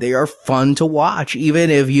excited. They are fun to watch, even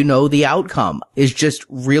if you know the outcome is just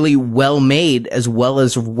really well made as well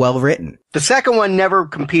as well written. The second one never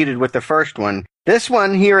competed with the first one. This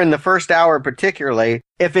one here in the first hour particularly,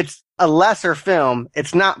 if it's a lesser film,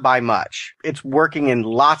 it's not by much. It's working in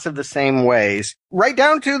lots of the same ways. Right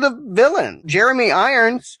down to the villain, Jeremy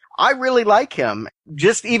Irons. I really like him.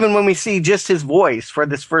 Just even when we see just his voice for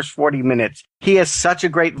this first 40 minutes, he has such a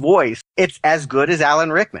great voice. It's as good as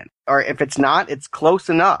Alan Rickman. Or if it's not, it's close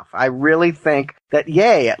enough. I really think that,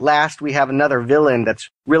 yay, at last we have another villain that's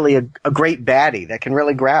really a great baddie that can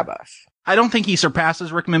really grab us. I don't think he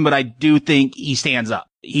surpasses Rickman, but I do think he stands up.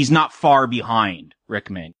 He's not far behind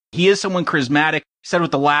Rickman. He is someone charismatic. He said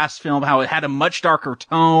with the last film how it had a much darker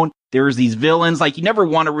tone. There's these villains, like you never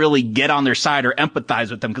want to really get on their side or empathize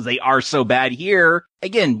with them because they are so bad. Here,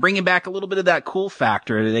 again, bringing back a little bit of that cool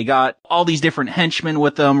factor. They got all these different henchmen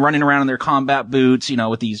with them running around in their combat boots, you know,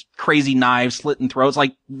 with these crazy knives slitting throats.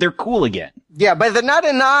 Like they're cool again. Yeah, but they're not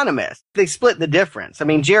anonymous. They split the difference. I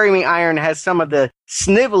mean, Jeremy Irons has some of the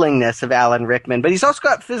snivelingness of Alan Rickman, but he's also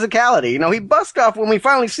got physicality. You know, he busts off when we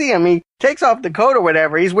finally see him. He takes off the coat or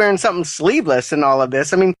whatever. He's wearing something sleeveless and all of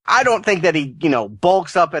this. I mean, I don't think that he,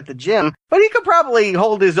 bulks up at the gym, but he could probably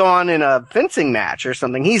hold his own in a fencing match or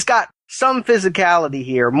something. He's got some physicality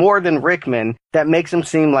here, more than Rickman, that makes him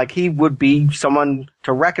seem like he would be someone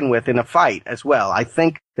to reckon with in a fight as well. I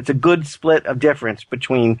think it's a good split of difference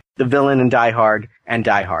between the villain in Die Hard and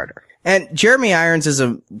Die Harder. And Jeremy Irons is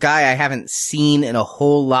a guy I haven't seen in a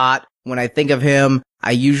whole lot. When I think of him,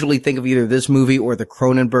 I usually think of either this movie or the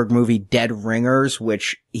Cronenberg movie Dead Ringers,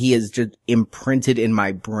 which he is just imprinted in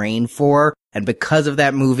my brain for. And because of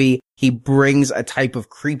that movie, he brings a type of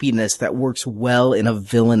creepiness that works well in a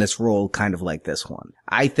villainous role, kind of like this one.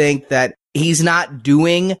 I think that he's not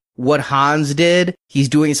doing what Hans did. He's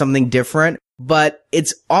doing something different, but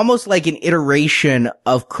it's almost like an iteration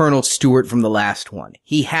of Colonel Stewart from the last one.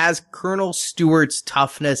 He has Colonel Stewart's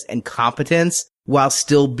toughness and competence while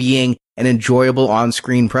still being an enjoyable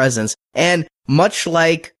on-screen presence. And much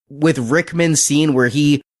like with Rickman's scene where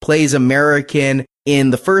he plays American in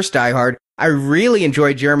the first Die Hard, I really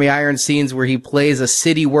enjoy Jeremy Irons' scenes where he plays a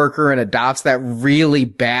city worker and adopts that really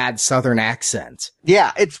bad Southern accent.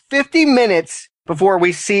 Yeah, it's 50 minutes before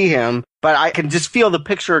we see him, but I can just feel the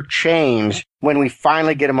picture change when we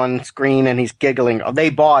finally get him on screen and he's giggling. Oh, they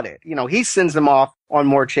bought it. He sends them off on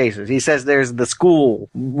more chases. He says there's the school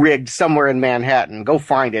rigged somewhere in Manhattan. Go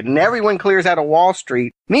find it. And everyone clears out of Wall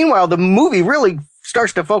Street. Meanwhile, the movie really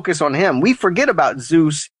starts to focus on him. We forget about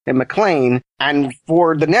Zeus and McClane. And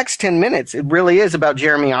for the next 10 minutes, it really is about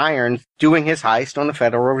Jeremy Irons doing his heist on the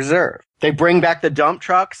Federal Reserve. They bring back the dump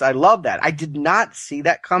trucks. I love that. I did not see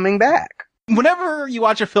that coming back. Whenever you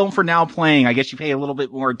watch a film for Now Playing, I guess you pay a little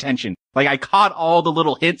bit more attention. Like, I caught all the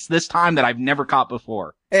little hints this time that I've never caught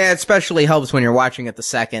before. It especially helps when you're watching it the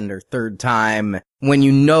second or third time, when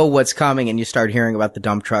you know what's coming and you start hearing about the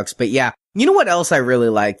dump trucks. But yeah, you know what else I really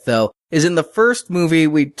like, though, is in the first movie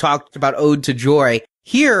we talked about Ode to Joy.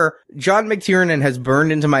 Here, John McTiernan has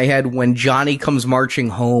burned into my head when Johnny comes marching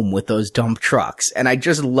home with those dump trucks, and I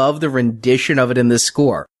just love the rendition of it in this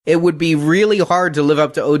score. It would be really hard to live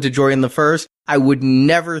up to Ode to Joy in the first. I would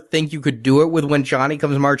never think you could do it with When Johnny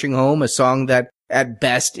Comes Marching Home, a song that, at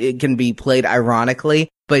best, it can be played ironically,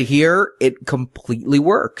 but here, it completely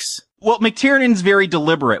works. Well, McTiernan's very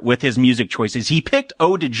deliberate with his music choices. He picked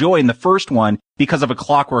Ode to Joy in the first one because of A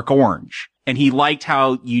Clockwork Orange. And he liked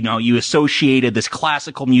how, you associated this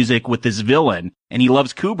classical music with this villain. And he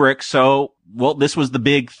loves Kubrick, so, this was the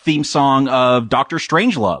big theme song of Dr.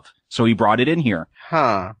 Strangelove. So he brought it in here.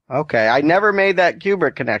 Huh. Okay. I never made that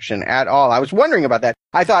Kubrick connection at all. I was wondering about that.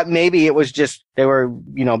 I thought maybe it was just they were,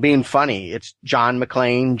 being funny. It's John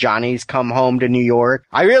McClane. Johnny's come home to New York.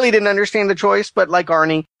 I really didn't understand the choice, but like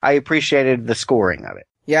Arnie, I appreciated the scoring of it.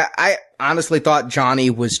 Yeah, I honestly thought Johnny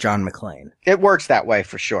was John McClane. It works that way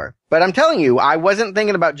for sure. But I'm telling you, I wasn't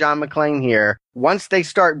thinking about John McClane here. Once they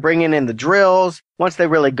start bringing in the drills, once they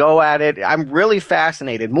really go at it, I'm really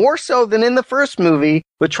fascinated. More so than in the first movie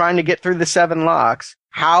with trying to get through the 7 locks.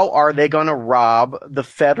 How are they going to rob the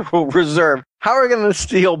Federal Reserve? How are they going to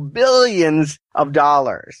steal billions of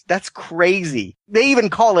dollars? That's crazy. They even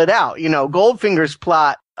call it out. Goldfinger's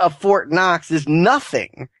plot of Fort Knox is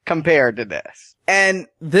nothing compared to this. And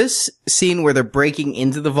this scene where they're breaking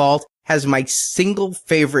into the vault has my single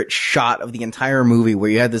favorite shot of the entire movie, where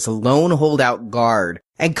you have this lone holdout guard.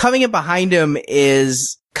 And coming in behind him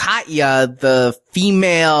is Katya, the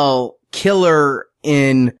female killer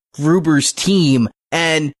in Gruber's team.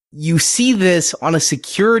 And you see this on a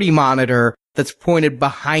security monitor that's pointed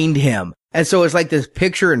behind him. And so it's like this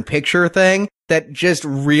picture-in-picture thing that just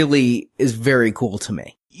really is very cool to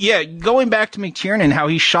me. Yeah, going back to McTiernan, how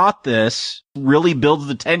he shot this really builds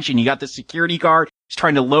the tension. You got the security guard, he's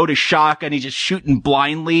trying to load a shotgun, he's just shooting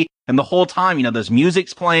blindly. And the whole time, you know, this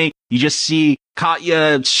music's playing, you just see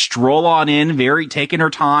Katya stroll on in, taking her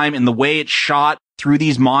time, and the way it's shot through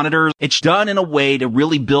these monitors, it's done in a way to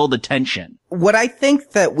really build the tension. What I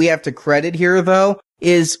think that we have to credit here, though,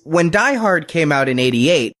 is when Die Hard came out in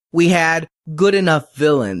 88, we had good enough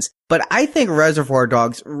villains. But I think Reservoir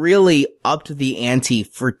Dogs really upped the ante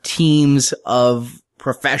for teams of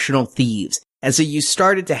professional thieves. And so you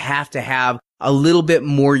started to have a little bit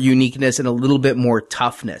more uniqueness and a little bit more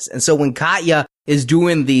toughness. And so when Katya is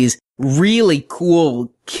doing these really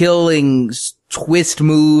cool killing twist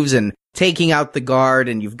moves and taking out the guard,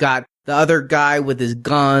 and you've got the other guy with his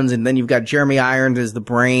guns, and then you've got Jeremy Irons as the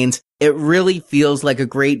brains, it really feels like a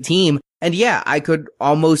great team. And yeah, I could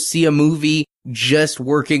almost see a movie just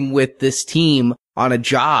working with this team on a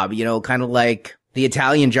job, you know, kind of like The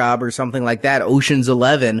Italian Job or something like that, Ocean's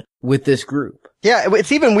 11 with this group. Yeah,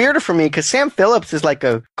 it's even weirder for me because Sam Phillips is like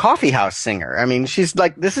a coffee house singer. I mean, she's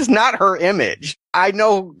like, this is not her image. I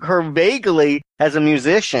know her vaguely as a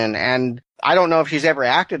musician, and I don't know if she's ever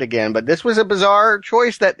acted again, but this was a bizarre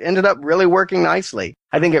choice that ended up really working nicely.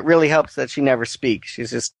 I think it really helps that she never speaks. She's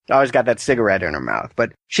just always got that cigarette in her mouth,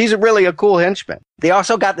 but she's really a cool henchman. They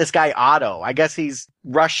also got this guy Otto. I guess he's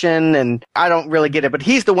Russian, and I don't really get it, but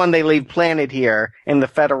he's the one they leave planted here in the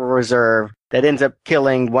Federal Reserve that ends up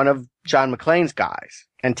killing one of John McClane's guys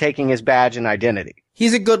and taking his badge and identity.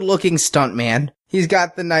 He's a good-looking stuntman. He's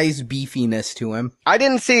got the nice beefiness to him. I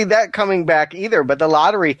didn't see that coming back either, but the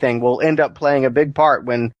lottery thing will end up playing a big part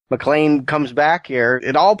when McClane comes back here.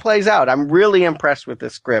 It all plays out. I'm really impressed with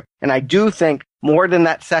this script. And I do think more than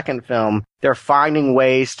that second film, they're finding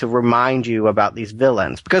ways to remind you about these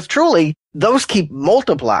villains. Because truly, those keep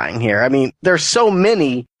multiplying here. I mean, there's so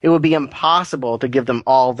many, it would be impossible to give them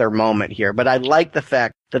all their moment here. But I like the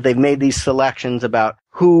fact that they've made these selections about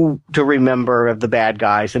who to remember of the bad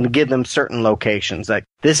guys and to give them certain locations. Like,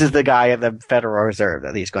 this is the guy at the Federal Reserve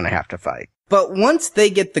that he's going to have to fight. But once they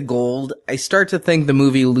get the gold, I start to think the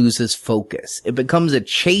movie loses focus. It becomes a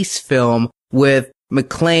chase film with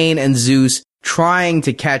McClane and Zeus trying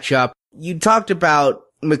to catch up. You talked about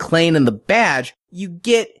McClane and the badge. You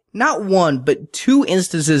get not one, but two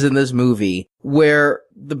instances in this movie where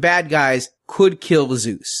the bad guys could kill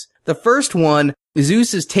Zeus. The first one,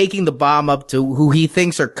 Zeus is taking the bomb up to who he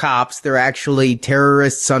thinks are cops. They're actually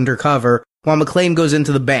terrorists undercover, while McClane goes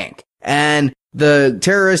into the bank. And the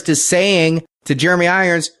terrorist is saying to Jeremy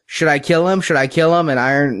Irons, should I kill him? Should I kill him? And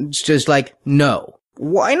Irons just like, no.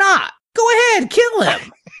 Why not? Go ahead, kill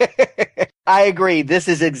him. I agree. This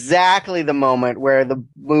is exactly the moment where the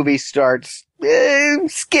movie starts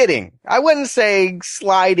skidding. I wouldn't say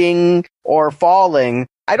sliding or falling.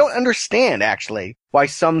 I don't understand, actually, why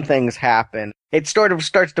some things happen. It sort of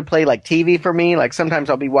starts to play like TV for me. Like sometimes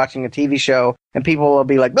I'll be watching a TV show and people will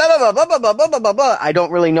be like, blah, blah, blah, blah, blah, blah, blah, blah, blah. I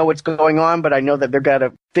don't really know what's going on, but I know that they're going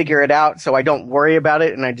to figure it out. So I don't worry about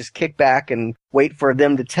it. And I just kick back and wait for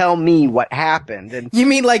them to tell me what happened. And you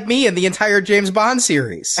mean like me in the entire James Bond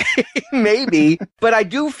series? Maybe, but I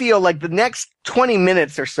do feel like the next 20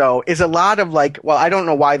 minutes or so is a lot of like, well, I don't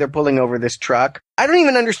know why they're pulling over this truck. I don't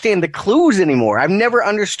even understand the clues anymore. I've never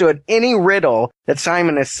understood any riddle that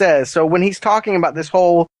Simon has says. So when he's talking about this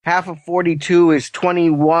whole half of 42 is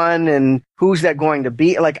 21 and who's that going to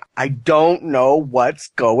be? Like, I don't know what's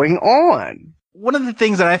going on. One of the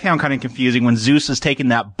things that I found kind of confusing when Zeus is taking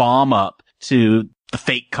that bomb up to the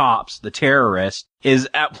fake cops, the terrorists, is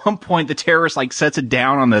at one point the terrorist like sets it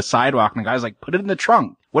down on the sidewalk and the guy's like, put it in the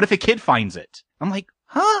trunk. What if a kid finds it? I'm like,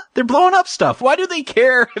 huh? They're blowing up stuff. Why do they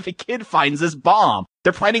care if a kid finds this bomb?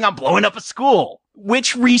 They're planning on blowing up a school,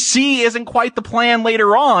 which we see isn't quite the plan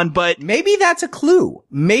later on, but maybe that's a clue.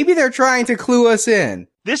 Maybe they're trying to clue us in.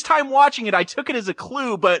 This time watching it, I took it as a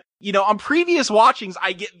clue, but, you know, on previous watchings,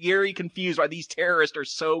 I get very confused why these terrorists are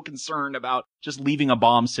so concerned about just leaving a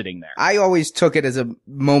bomb sitting there. I always took it as a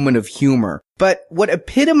moment of humor. But what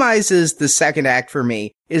epitomizes the second act for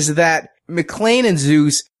me is that McClane and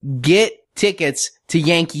Zeus get tickets to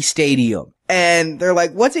Yankee Stadium. And they're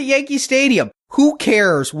like, what's at Yankee Stadium? Who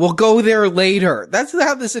cares? We'll go there later. That's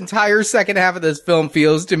how this entire second half of this film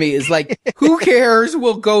feels to me, is like, who cares?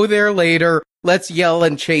 We'll go there later. Let's yell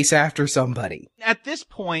and chase after somebody. At this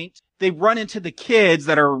point, they run into the kids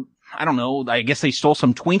that are, I don't know, I guess they stole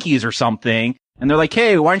some Twinkies or something. And they're like,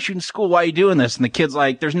 hey, why aren't you in school? Why are you doing this? And the kid's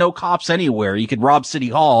like, there's no cops anywhere. You could rob City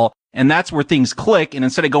Hall. And that's where things click. And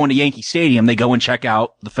instead of going to Yankee Stadium, they go and check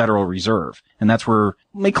out the Federal Reserve. And that's where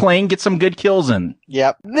McClane gets some good kills in.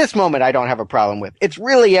 Yep. This moment I don't have a problem with. It's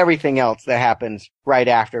really everything else that happens right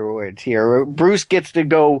afterwards here. Bruce gets to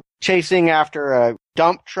go chasing after a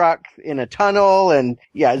dump truck in a tunnel, and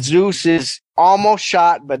Zeus is almost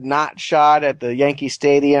shot but not shot at the Yankee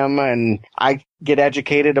Stadium, and I get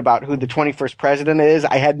educated about who the 21st president is.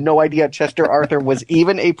 I had no idea Chester Arthur was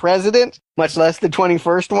even a president, much less the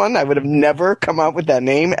 21st one. I would have never come up with that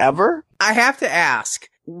name ever. I have to ask,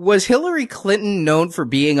 was Hillary Clinton known for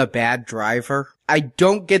being a bad driver? I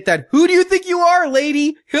don't get that. Who do you think you are,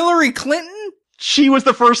 lady? Hillary Clinton? She was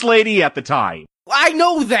the first lady at the time. I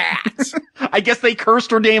know that. I guess they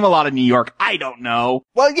cursed her name a lot in New York. I don't know.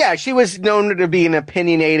 Well, yeah, she was known to be an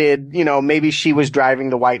opinionated, maybe she was driving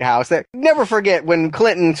the White House. Never forget when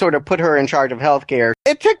Clinton sort of put her in charge of healthcare,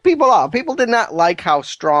 it ticked people off. People did not like how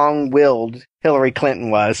strong-willed Hillary Clinton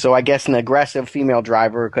was. So I guess an aggressive female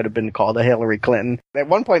driver could have been called a Hillary Clinton. At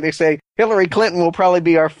one point they say Hillary Clinton will probably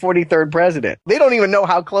be our 43rd president. They don't even know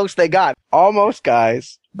how close they got. Almost,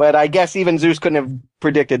 guys. But I guess even Zeus couldn't have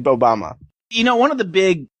predicted Obama. One of the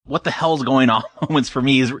big what the hell's going on moments for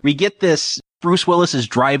me is we get this, Bruce Willis is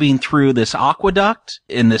driving through this aqueduct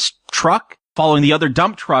in this truck, following the other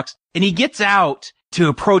dump trucks, and he gets out to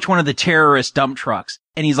approach one of the terrorist dump trucks.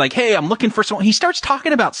 And he's like, hey, I'm looking for someone. He starts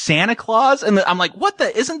talking about Santa Claus. And I'm like,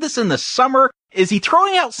 isn't this in the summer? Is he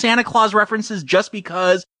throwing out Santa Claus references just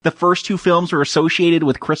because the first two films were associated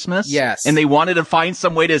with Christmas? Yes. And they wanted to find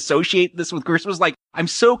some way to associate this with Christmas? Like, I'm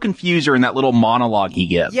so confused during that little monologue he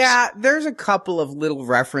gives. Yeah, there's a couple of little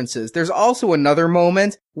references. There's also another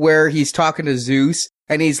moment where he's talking to Zeus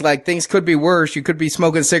and he's like, things could be worse. You could be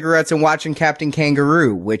smoking cigarettes and watching Captain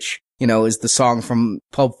Kangaroo, which, is the song from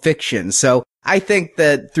Pulp Fiction. So I think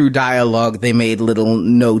that through dialogue, they made little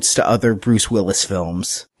notes to other Bruce Willis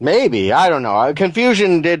films. Maybe. I don't know.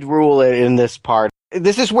 Confusion did rule in this part.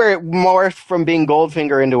 This is where it morphed from being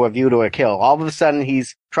Goldfinger into A View to a Kill. All of a sudden,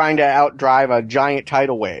 he's trying to outdrive a giant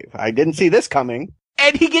tidal wave. I didn't see this coming.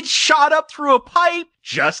 And he gets shot up through a pipe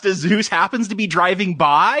just as Zeus happens to be driving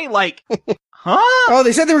by? Like, huh? Oh,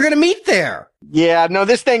 they said they were going to meet there. Yeah, no,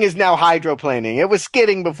 this thing is now hydroplaning. It was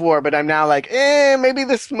skidding before, but I'm now like, maybe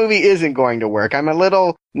this movie isn't going to work. I'm a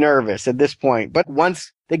little nervous at this point. But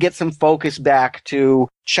once they get some focus back to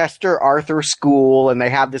Chester Arthur School and they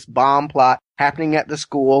have this bomb plot happening at the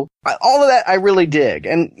school, all of that I really dig.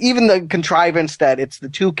 And even the contrivance that it's the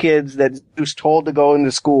two kids that Zeus told to go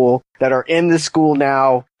into school that are in the school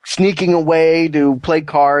now, sneaking away to play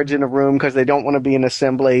cards in a room because they don't want to be in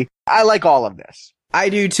assembly. I like all of this. I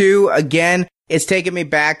do too. Again, it's taken me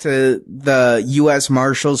back to the U.S.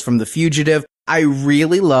 Marshals from The Fugitive. I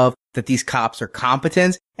really love that these cops are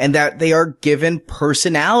competent and that they are given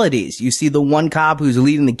personalities. You see the one cop who's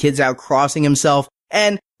leading the kids out crossing himself,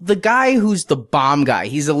 and the guy who's the bomb guy.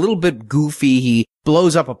 He's a little bit goofy. He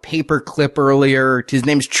blows up a paper clip earlier. His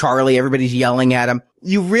name's Charlie. Everybody's yelling at him.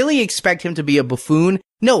 You really expect him to be a buffoon?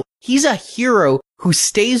 No, he's a hero who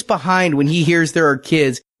stays behind when he hears there are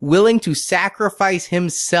kids, willing to sacrifice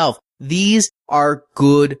himself. These are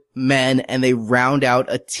good men, and they round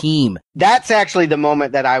out a team. That's actually the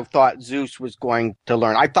moment that I thought Zeus was going to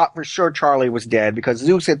learn. I thought for sure Charlie was dead because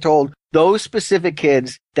Zeus had told those specific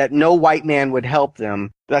kids that no white man would help them.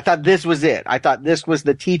 I thought this was it. I thought this was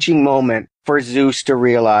the teaching moment for Zeus to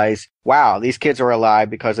realize, wow, these kids are alive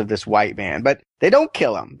because of this white man. But they don't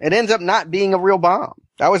kill him. It ends up not being a real bomb.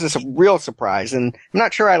 That was a real surprise, and I'm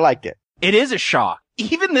not sure I liked it. It is a shock.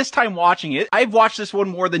 Even this time watching it, I've watched this one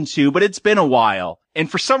more than two, but it's been a while. And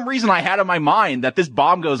for some reason I had in my mind that this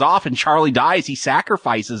bomb goes off and Charlie dies, he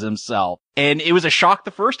sacrifices himself. And it was a shock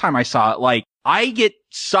the first time I saw it. Like, I get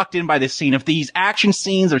sucked in by this scene. If these action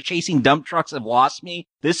scenes of chasing dump trucks have lost me,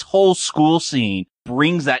 this whole school scene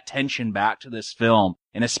brings that tension back to this film.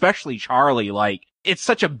 And especially Charlie, like, it's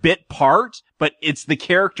such a bit part, but it's the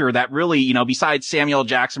character that really, besides Samuel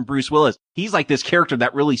Jackson, Bruce Willis, he's like this character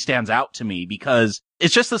that really stands out to me because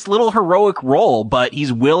it's just this little heroic role, but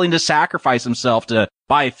he's willing to sacrifice himself to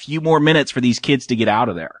buy a few more minutes for these kids to get out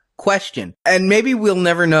of there. Question, and maybe we'll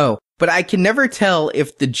never know, but I can never tell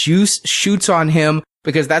if the juice shoots on him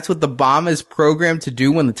because that's what the bomb is programmed to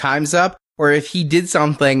do when the time's up, or if he did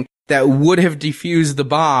something that would have defused the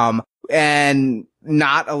bomb and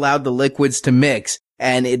not allowed the liquids to mix,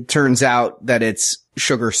 and it turns out that it's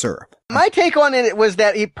sugar syrup. My take on it was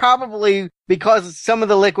that he probably, because some of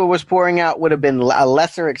the liquid was pouring out, would have been a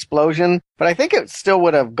lesser explosion, but I think it still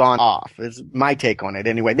would have gone off, is my take on it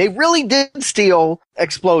anyway. They really did steal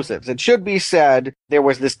explosives. It should be said there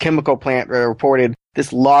was this chemical plant reported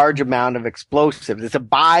this large amount of explosives. It's a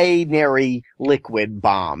binary liquid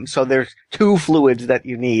bomb. So there's two fluids that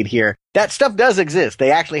you need here. That stuff does exist.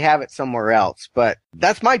 They actually have it somewhere else. But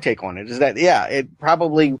that's my take on it, is that, yeah, it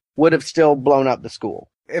probably would have still blown up the school.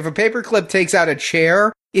 If a paperclip takes out a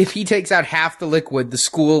chair, if he takes out half the liquid, the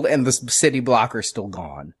school and the city block are still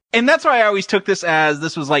gone. And that's why I always took this as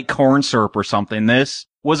this was like corn syrup or something. This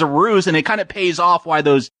was a ruse, and it kind of pays off why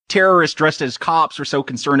those terrorists dressed as cops were so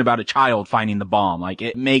concerned about a child finding the bomb. Like,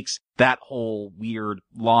 it makes that whole weird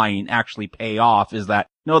line actually pay off, is that,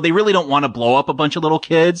 no, they really don't want to blow up a bunch of little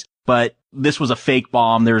kids, but this was a fake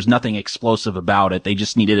bomb. There's nothing explosive about it. They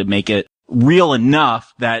just needed to make it real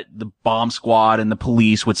enough that the bomb squad and the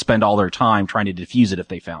police would spend all their time trying to defuse it if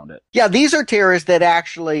they found it. Yeah, these are terrorists that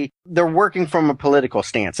actually, they're working from a political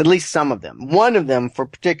stance, at least some of them. One of them, for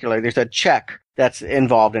particular, there's a Czech that's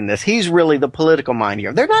involved in this. He's really the political mind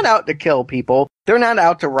here. They're not out to kill people. They're not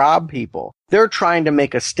out to rob people. They're trying to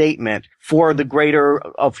make a statement for the greater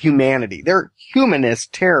of humanity. They're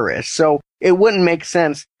humanist terrorists. So it wouldn't make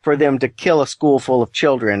sense for them to kill a school full of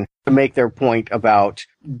children to make their point about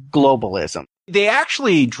globalism. They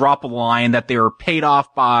actually drop a line that they were paid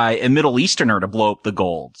off by a Middle Easterner to blow up the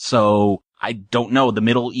gold. So I don't know, the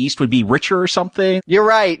Middle East would be richer or something? You're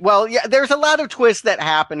right. Well, yeah, there's a lot of twists that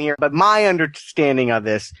happen here, but my understanding of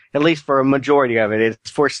this, at least for a majority of it, is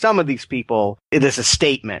for some of these people, it is a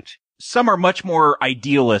statement. Some are much more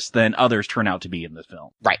idealist than others turn out to be in this film.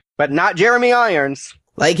 Right. But not Jeremy Irons.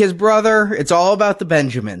 Like his brother, it's all about the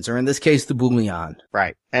Benjamins, or in this case, the Bouillon.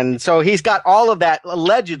 Right. And so he's got all of that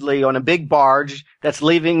allegedly on a big barge that's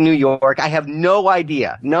leaving New York. I have no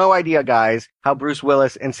idea, guys, how Bruce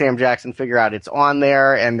Willis and Sam Jackson figure out it's on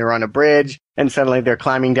there and they're on a bridge and suddenly they're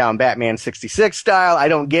climbing down Batman 66 style. I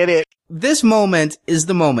don't get it. This moment is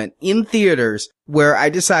the moment in theaters where I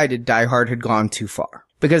decided Die Hard had gone too far.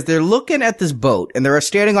 Because they're looking at this boat and they're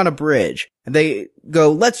standing on a bridge and they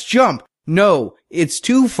go, let's jump. No, it's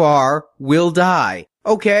too far. We'll die.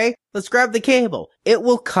 Okay, let's grab the cable. It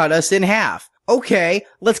will cut us in half. Okay,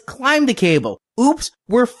 let's climb the cable. Oops,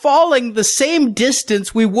 we're falling the same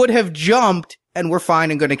distance we would have jumped, and we're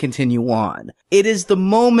fine and going to continue on. It is the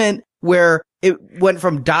moment where it went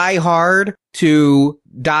from Die Hard to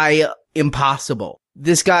Die Impossible.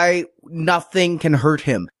 This guy, nothing can hurt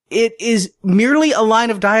him. It is merely a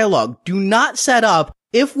line of dialogue. Do not set up,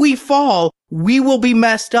 if we fall, we will be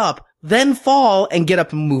messed up. Then fall and get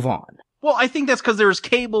up and move on. Well, I think that's because there's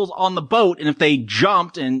cables on the boat, and if they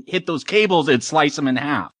jumped and hit those cables, it'd slice them in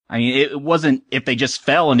half. I mean, it wasn't, if they just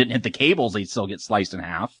fell and didn't hit the cables, they'd still get sliced in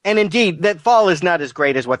half. And indeed, that fall is not as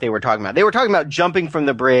great as what they were talking about. They were talking about jumping from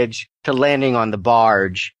the bridge to landing on the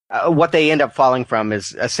barge. What they end up falling from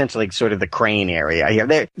is essentially sort of the crane area here.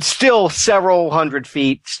 They're still several hundred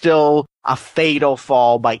feet, still a fatal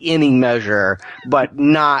fall by any measure, but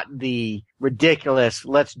not the ridiculous,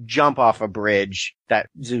 let's jump off a bridge that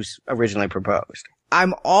Zeus originally proposed.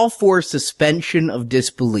 I'm all for suspension of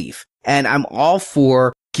disbelief, and I'm all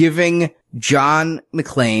for giving John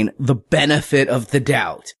McClane the benefit of the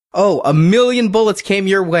doubt. Oh, 1,000,000 bullets came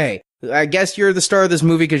your way. I guess you're the star of this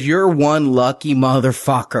movie because you're one lucky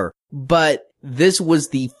motherfucker. But this was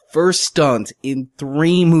the first stunt in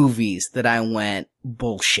 3 movies that I went,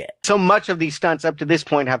 bullshit. So much of these stunts up to this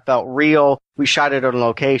point have felt real. We shot it on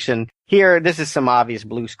location. Here, this is some obvious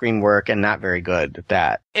blue screen work and not very good at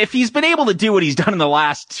that. If he's been able to do what he's done in the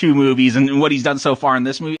last 2 movies and what he's done so far in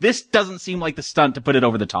this movie, this doesn't seem like the stunt to put it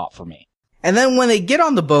over the top for me. And then when they get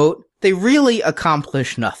on the boat, they really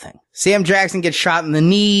accomplish nothing. Sam Jackson gets shot in the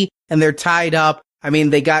knee and they're tied up. I mean,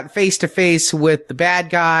 they got face to face with the bad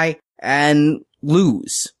guy and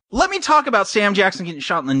lose. Let me talk about Sam Jackson getting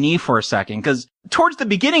shot in the knee for a second, because towards the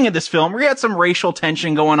beginning of this film, we had some racial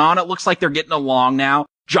tension going on. It looks like they're getting along now.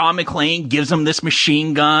 John McClane gives him this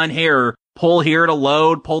machine gun. Here, pull here to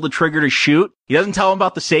load, pull the trigger to shoot. He doesn't tell him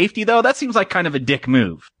about the safety, though. That seems like kind of a dick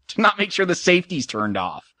move, to not make sure the safety's turned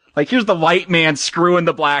off. Like, here's the white man screwing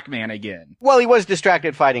the black man again. Well, he was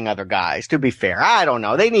distracted fighting other guys, to be fair. I don't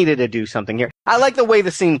know. They needed to do something here. I like the way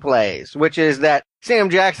the scene plays, which is that Sam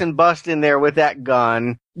Jackson busts in there with that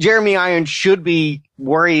gun. Jeremy Irons should be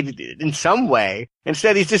worried in some way.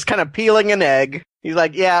 Instead, he's just kind of peeling an egg. He's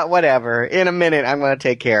like, yeah, whatever. In a minute, I'm going to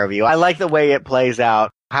take care of you. I like the way it plays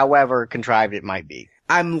out, however contrived it might be.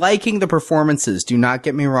 I'm liking the performances. Do not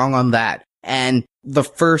get me wrong on that. And the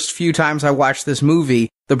first few times I watched this movie,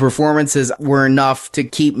 the performances were enough to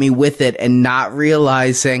keep me with it and not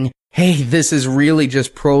realizing, hey, this is really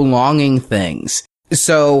just prolonging things.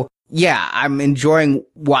 So, yeah, I'm enjoying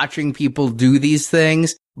watching people do these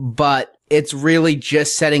things, but it's really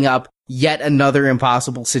just setting up yet another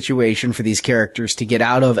impossible situation for these characters to get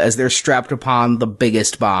out of as they're strapped upon the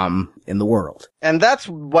biggest bomb in the world. And that's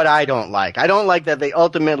what I don't like. I don't like that they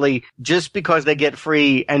ultimately, just because they get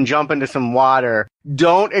free and jump into some water,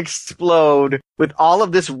 don't explode with all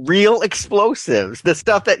of this real explosives. The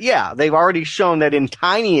stuff that, yeah, they've already shown that in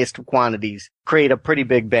tiniest quantities create a pretty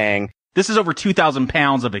big bang. This is over 2,000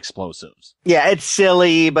 pounds of explosives. Yeah, it's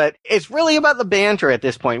silly, but it's really about the banter at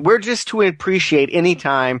this point. We're just to appreciate any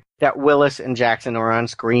time that Willis and Jackson are on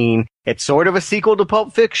screen. It's sort of a sequel to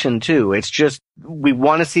Pulp Fiction, too. It's just, we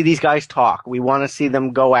want to see these guys talk. We want to see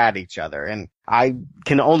them go at each other. And I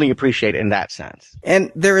can only appreciate it in that sense.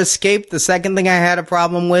 And their escape, the second thing I had a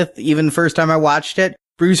problem with, even the first time I watched it,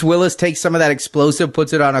 Bruce Willis takes some of that explosive,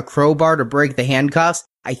 puts it on a crowbar to break the handcuffs.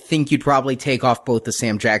 I think you'd probably take off both of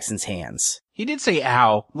Sam Jackson's hands. He did say,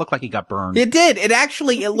 ow. Looked like he got burned. It did.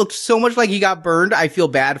 It looked so much like he got burned. I feel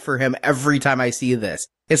bad for him every time I see this.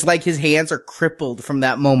 It's like his hands are crippled from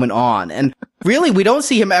that moment on. And really, we don't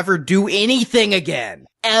see him ever do anything again.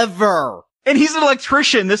 Ever. And he's an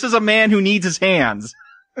electrician. This is a man who needs his hands.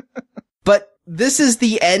 But this is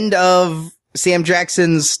the end of Sam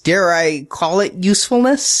Jackson's, dare I call it,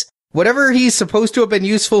 usefulness? Whatever he's supposed to have been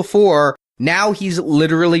useful for, now he's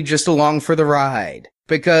literally just along for the ride.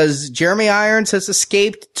 Because Jeremy Irons has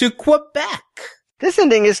escaped to Quebec. This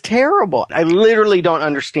ending is terrible. I literally don't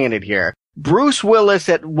understand it here. Bruce Willis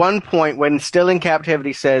at one point when still in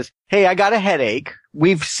captivity says, hey, I got a headache.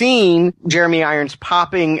 We've seen Jeremy Irons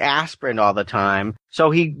popping aspirin all the time. So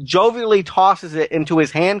he jovially tosses it into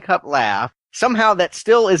his handcuff laugh. Somehow that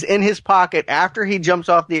still is in his pocket after he jumps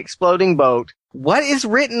off the exploding boat. What is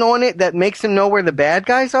written on it that makes him know where the bad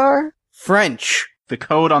guys are? French. The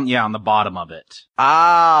code on the bottom of it.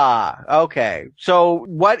 Ah, okay. So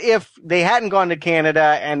what if they hadn't gone to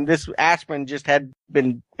Canada and this aspirin just had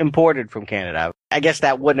been imported from Canada? I guess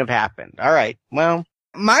that wouldn't have happened. All right. Well,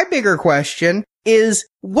 my bigger question is,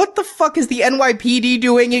 what the fuck is the NYPD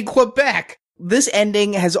doing in Quebec? This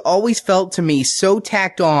ending has always felt to me so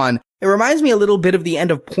tacked on. It reminds me a little bit of the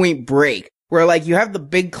end of Point Break, where like you have the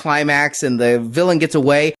big climax and the villain gets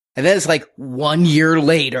away, and then it's like 1 year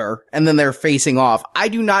later, and then they're facing off. I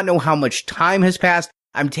do not know how much time has passed.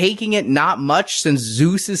 I'm taking it not much since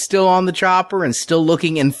Zeus is still on the chopper and still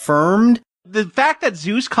looking infirmed. The fact that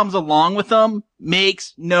Zeus comes along with them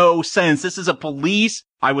makes no sense. This is a police.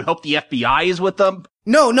 I would hope the FBI is with them.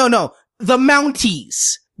 No. The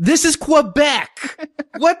Mounties. This is Quebec.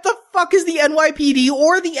 What the fuck is the NYPD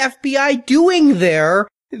or the FBI doing there?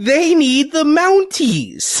 They need the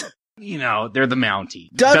Mounties. You know, they're the Mountie.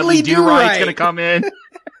 Dudley Do-Right's gonna come in.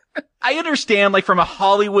 I understand, like, from a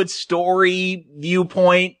Hollywood story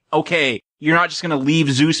viewpoint, okay, you're not just gonna leave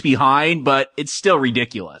Zeus behind, but it's still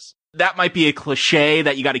ridiculous. That might be a cliche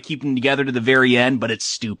that you gotta keep them together to the very end, but it's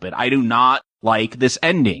stupid. I do not like this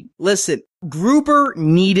ending. Listen, Gruber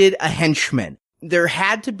needed a henchman. There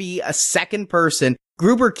had to be a second person.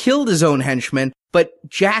 Gruber killed his own henchman, but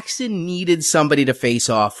Jackson needed somebody to face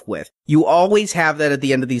off with. You always have that at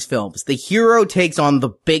the end of these films. The hero takes on the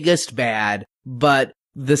biggest bad, but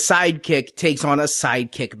the sidekick takes on a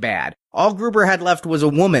sidekick bad. All Gruber had left was a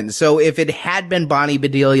woman, so if it had been Bonnie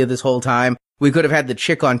Bedelia this whole time, we could have had the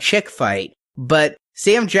chick-on-chick fight. But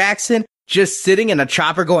Sam Jackson just sitting in a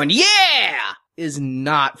chopper going, yeah, is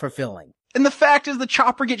not fulfilling. And the fact is the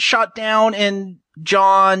chopper gets shot down and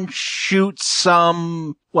John shoots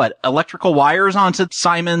some, electrical wires onto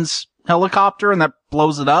Simon's helicopter and that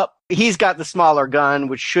blows it up? He's got the smaller gun,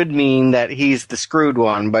 which should mean that he's the screwed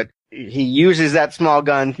one, but he uses that small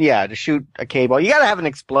gun, to shoot a cable. You gotta have an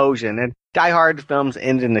explosion, and Die Hard films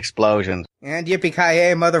end in explosions. And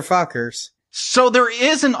yippee-ki-yay, motherfuckers. So there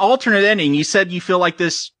is an alternate ending. You said you feel like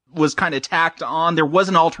this was kind of tacked on. There was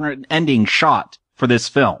an alternate ending shot for this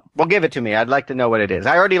film. Well, give it to me. I'd like to know what it is.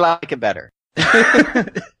 I already like it better.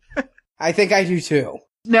 I think I do too.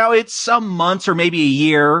 Now, it's some months or maybe a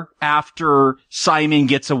year after Simon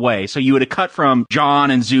gets away. So you would have cut from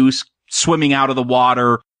John and Zeus swimming out of the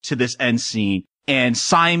water to this end scene. And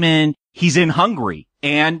Simon, he's in Hungary.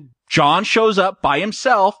 And John shows up by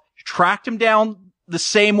himself, tracked him down the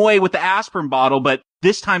same way with the aspirin bottle, but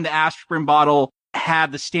this time the aspirin bottle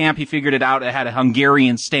had the stamp. He figured it out. It had a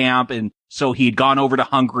Hungarian stamp. And so he had gone over to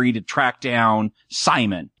Hungary to track down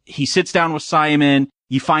Simon. He sits down with Simon.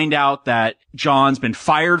 You find out that John's been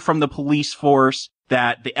fired from the police force,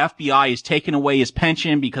 that the FBI has taken away his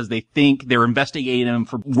pension because they think they're investigating him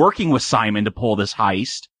for working with Simon to pull this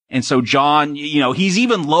heist. And so John, he's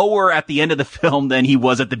even lower at the end of the film than he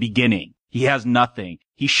was at the beginning. He has nothing.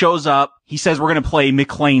 He shows up. He says, we're going to play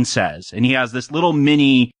McLean Says. And he has this little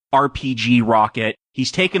mini RPG rocket.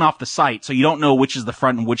 He's taken off the sight, so you don't know which is the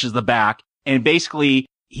front and which is the back. And basically,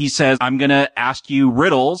 he says, I'm going to ask you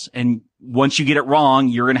riddles, and once you get it wrong,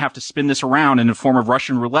 you're going to have to spin this around in a form of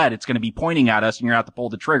Russian roulette. It's going to be pointing at us, and you're going to have to pull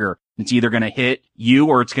the trigger. It's either going to hit you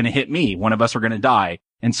or it's going to hit me. One of us are going to die.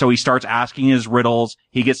 And so he starts asking his riddles.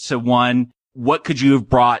 He gets to one. What could you have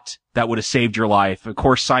brought that would have saved your life? Of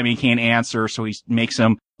course, Simon can't answer, so he makes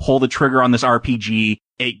him pull the trigger on this RPG.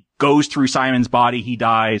 It goes through Simon's body. He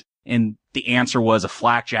dies. And the answer was a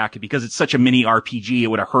flak jacket. Because it's such a mini RPG, it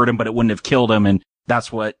would have hurt him, but it wouldn't have killed him. And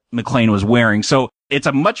that's what McClane was wearing. So it's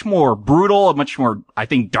a much more brutal, a much more, I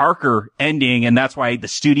think, darker ending. And that's why the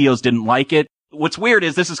studios didn't like it. What's weird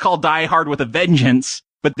is this is called Die Hard with a Vengeance,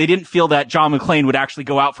 but they didn't feel that John McClane would actually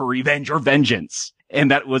go out for revenge or vengeance.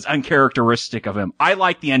 And that was uncharacteristic of him. I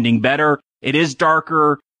like the ending better. It is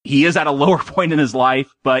darker. He is at a lower point in his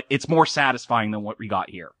life, but it's more satisfying than what we got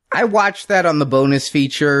here. I watched that on the bonus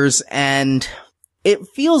features, and it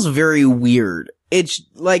feels very weird. It's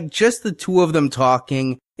like just the two of them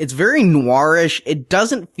talking. It's very noirish. It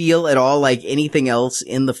doesn't feel at all like anything else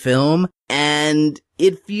in the film, and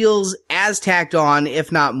it feels as tacked on,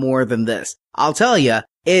 if not more than this. I'll tell you,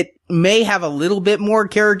 it may have a little bit more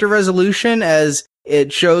character resolution, as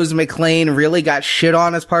it shows McClane really got shit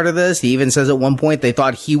on as part of this. He even says at one point they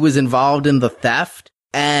thought he was involved in the theft,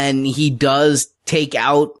 and he does take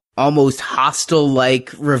out almost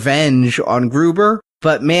hostile-like revenge on Gruber.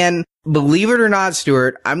 But man, believe it or not,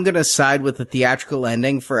 Stuart, I'm gonna side with the theatrical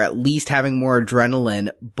ending for at least having more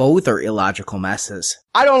adrenaline. Both are illogical messes.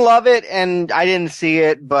 I don't love it, and I didn't see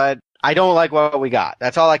it, but I don't like what we got.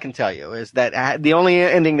 That's all I can tell you, is that the only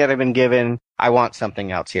ending that I've been given, I want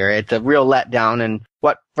something else here. It's a real letdown, and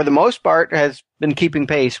what, for the most part, has been keeping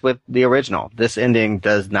pace with the original. This ending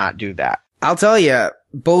does not do that. I'll tell you,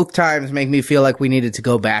 both times make me feel like we needed to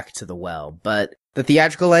go back to the well, but the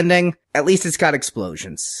theatrical ending, at least it's got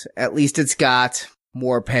explosions. At least it's got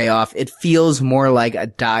more payoff. It feels more like a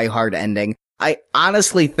Die Hard ending. I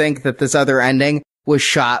honestly think that this other ending was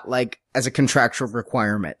shot like as a contractual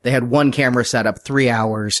requirement. They had one camera set up, 3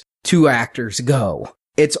 hours, 2 actors, go.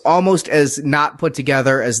 It's almost as not put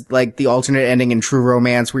together as like the alternate ending in True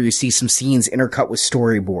Romance, where you see some scenes intercut with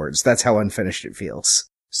storyboards. That's how unfinished it feels.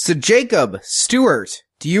 So Jacob, Stuart,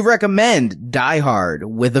 do you recommend Die Hard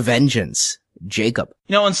with a Vengeance? Jacob.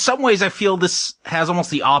 You know, in some ways I feel this has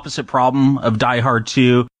almost the opposite problem of Die Hard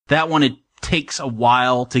 2. That one, it takes a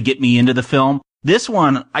while to get me into the film. This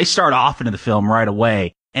one, I start off into the film right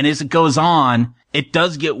away. And as it goes on, it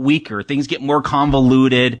does get weaker. Things get more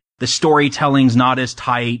convoluted. The storytelling's not as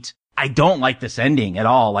tight. I don't like this ending at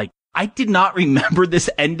all. Like, I did not remember this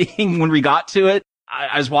ending when we got to it.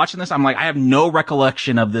 I was watching this. I'm like, I have no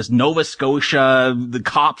recollection of this Nova Scotia, the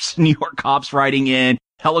cops, New York cops riding in,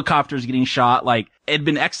 helicopters getting shot. Like, it had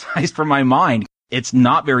been excised from my mind. It's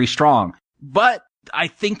not very strong. But I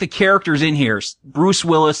think the characters in here, Bruce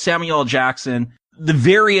Willis, Samuel L. Jackson, the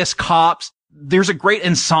various cops, there's a great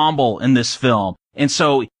ensemble in this film. And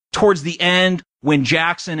so towards the end, when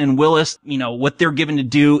Jackson and Willis, you know, what they're given to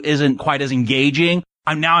do isn't quite as engaging.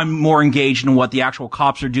 I'm more engaged in what the actual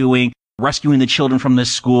cops are doing, rescuing the children from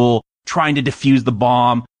this school, trying to defuse the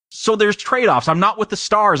bomb. So there's trade-offs. I'm not with the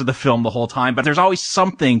stars of the film the whole time, but there's always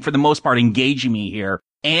something, for the most part, engaging me here.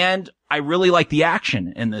 And I really like the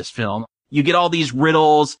action in this film. You get all these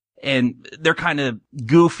riddles, and they're kind of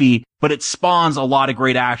goofy, but it spawns a lot of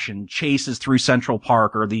great action. Chases through Central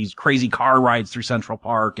Park, or these crazy car rides through Central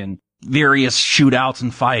Park, and various shootouts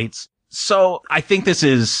and fights. So I think this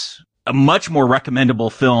is a much more recommendable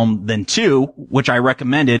film than 2, which I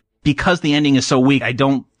recommended. Because the ending is so weak, I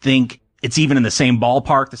don't think it's even in the same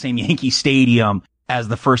ballpark, the same Yankee Stadium as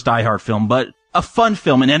the first Die Hard film, but a fun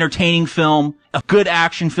film, an entertaining film, a good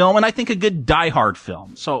action film, and I think a good Die Hard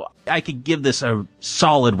film. So I could give this a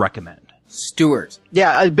solid recommend. Stuart.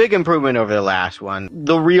 Yeah, a big improvement over the last one.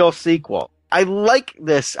 The real sequel. I like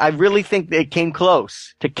this. I really think it came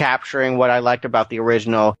close to capturing what I liked about the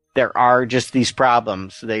original. There are just these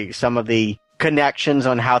problems. Some of the connections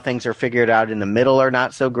on how things are figured out in the middle are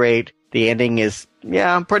not so great. The ending is,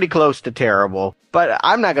 pretty close to terrible. But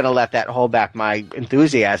I'm not going to let that hold back my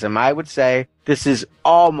enthusiasm. I would say this is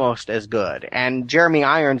almost as good. And Jeremy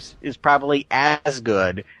Irons is probably as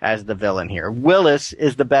good as the villain here. Willis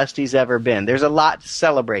is the best he's ever been. There's a lot to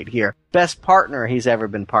celebrate here. Best partner he's ever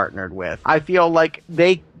been partnered with. I feel like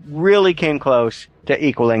they really came close to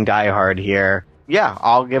equaling Die Hard here. Yeah,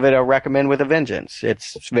 I'll give it a recommend with a vengeance.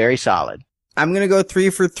 It's very solid. I'm going to go 3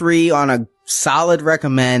 for 3 on a solid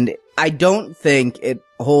recommend. I don't think it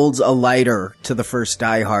holds a lighter to the first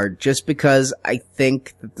Die Hard just because I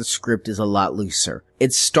think that the script is a lot looser.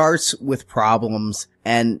 It starts with problems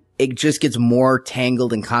and it just gets more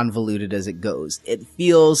tangled and convoluted as it goes. It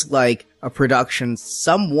feels like a production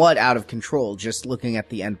somewhat out of control just looking at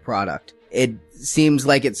the end product. It seems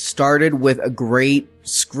like it started with a great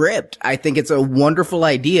script. I think it's a wonderful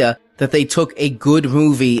idea that they took a good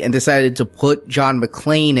movie and decided to put John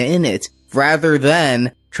McClane in it rather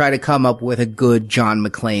than try to come up with a good John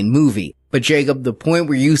McClane movie. But Jacob, the point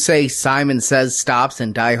where you say Simon Says stops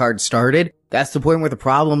and Die Hard started, that's the point where the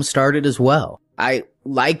problem started as well. I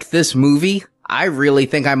like this movie. I really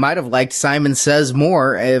think I might have liked Simon Says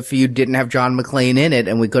more if you didn't have John McClane in it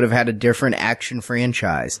and we could have had a different action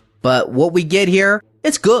franchise. But what we get here,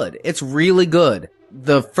 it's good. It's really good.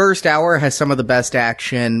 The first hour has some of the best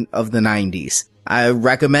action of the 90s. I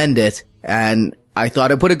recommend it, and I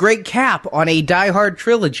thought it put a great cap on a Die Hard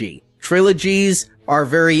trilogy. Trilogies are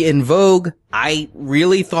very in vogue. I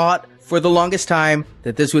really thought for the longest time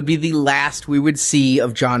that this would be the last we would see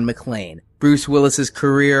of John McClane. Bruce Willis's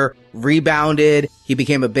career rebounded. He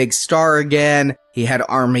became a big star again. He had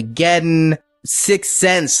Armageddon, Sixth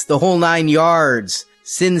Sense, the whole 9 yards,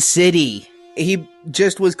 Sin City. He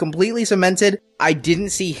just was completely cemented. I didn't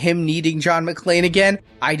see him needing John McClane again.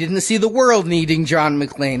 I didn't see the world needing John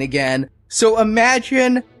McClane again. So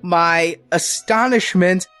imagine my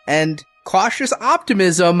astonishment and cautious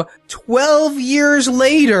optimism 12 years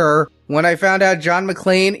later when I found out John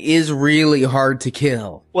McClane is really hard to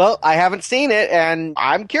kill. Well, I haven't seen it, and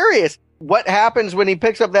I'm curious. What happens when he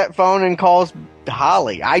picks up that phone and calls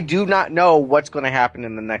Holly? I do not know what's going to happen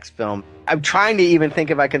in the next film. I'm trying to even think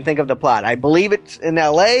if I can think of the plot. I believe it's in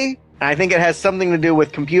L.A., and I think it has something to do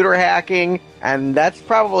with computer hacking, and that's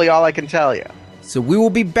probably all I can tell you. So we will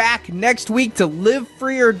be back next week to Live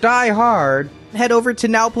Free or Die Hard. Head over to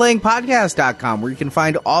nowplayingpodcast.com where you can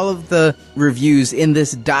find all of the reviews in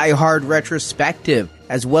this Die Hard retrospective,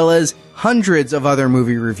 as well as hundreds of other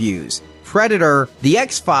movie reviews. Predator, The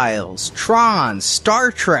X-Files, Tron,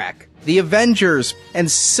 Star Trek, The Avengers, and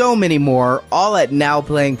so many more, all at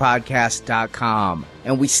nowplayingpodcast.com.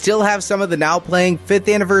 And we still have some of the Now Playing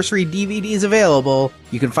 5th Anniversary DVDs available.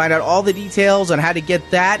 You can find out all the details on how to get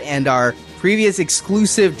that and our previous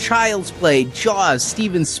exclusive Child's Play, Jaws,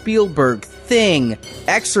 Steven Spielberg, Thing,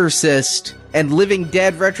 Exorcist, and Living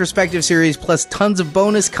Dead retrospective series, plus tons of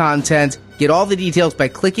bonus content. Get all the details by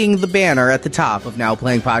clicking the banner at the top of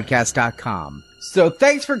nowplayingpodcast.com. So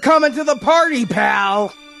thanks for coming to the party,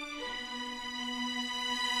 pal!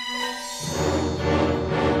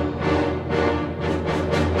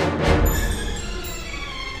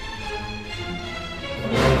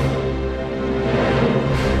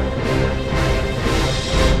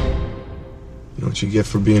 You know what you get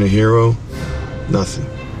for being a hero? Nothing.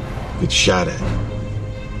 You get shot at.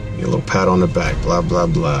 You get a little pat on the back, blah, blah,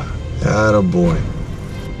 blah. Attaboy.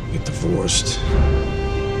 You get divorced.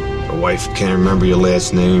 Your wife can't remember your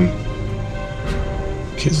last name.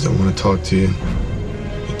 Kids don't want to talk to you.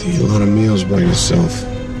 You get to eat a lot of meals by yourself.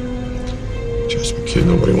 Trust me, kid,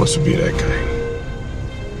 nobody wants to be that guy.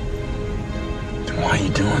 Then why are you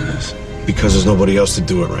doing this? Because there's nobody else to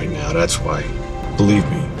do it right now, that's why. Believe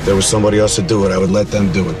me, if there was somebody else to do it, I would let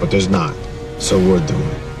them do it, but there's not. So we're doing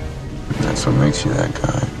it. That's what makes you that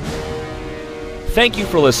guy. Thank you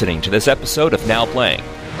for listening to this episode of Now Playing.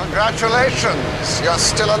 Congratulations, you're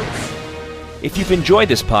still alive. If you've enjoyed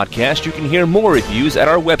this podcast, you can hear more reviews at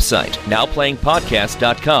our website,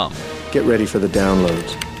 nowplayingpodcast.com. Get ready for the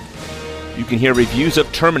downloads. You can hear reviews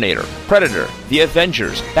of Terminator, Predator, The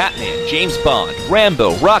Avengers, Batman, James Bond,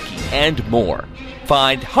 Rambo, Rocky, and more.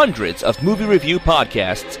 Find hundreds of movie review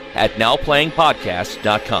podcasts at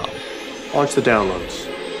nowplayingpodcast.com. Launch the downloads.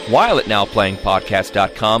 While at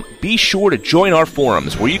nowplayingpodcast.com, be sure to join our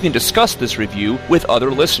forums where you can discuss this review with other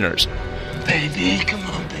listeners. Baby, come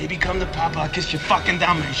on, baby, come to Papa. I'll kiss your fucking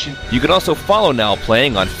Dalmatian. You can also follow Now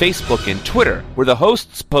Playing on Facebook and Twitter, where the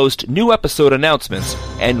hosts post new episode announcements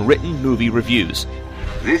and written movie reviews.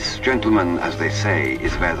 This, gentlemen, as they say,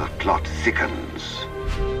 is where the plot thickens.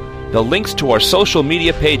 The links to our social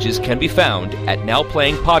media pages can be found at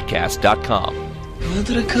nowplayingpodcast.com. Go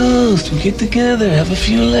to the coast, we get together, have a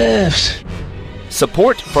few laughs.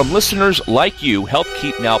 Support from listeners like you help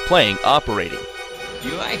keep Now Playing operating.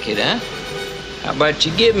 You like it, huh? How about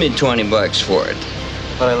you give me $20 for it?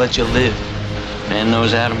 But I let you live. Man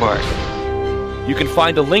knows how to bargain. You can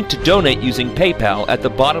find a link to donate using PayPal at the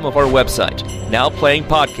bottom of our website,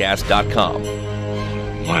 nowplayingpodcast.com.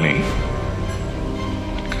 Money.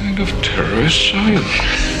 What kind of terrorist are you?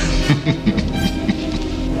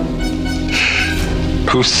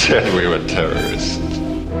 Who said we were terrorists?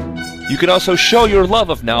 You can also show your love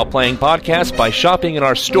of Now Playing Podcast by shopping in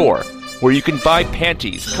our store, where you can buy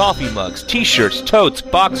panties, coffee mugs, t-shirts, totes,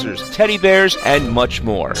 boxers, teddy bears, and much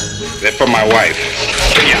more. They're for my wife.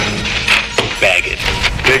 Yeah. Bag it.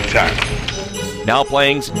 Big time. Now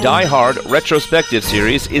Playing's Die Hard retrospective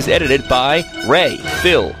series is edited by Ray,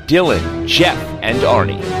 Phil, Dylan, Jeff, and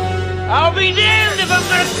Arnie. I'll be damned if I'm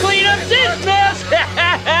gonna clean up this mess!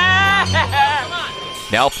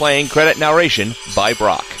 Now Playing credit narration by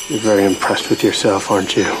Brock. You're very impressed with yourself,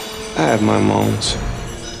 aren't you? I have my moments.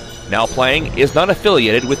 Now Playing is not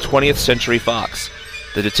affiliated with 20th Century Fox.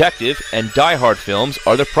 The Detective and Die Hard films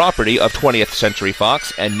are the property of 20th Century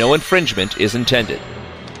Fox, and no infringement is intended.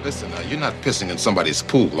 Listen, you're not pissing in somebody's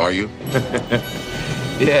pool, are you?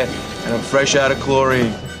 Yeah, and I'm fresh out of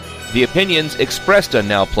chlorine. The opinions expressed on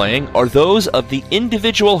Now Playing are those of the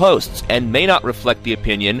individual hosts and may not reflect the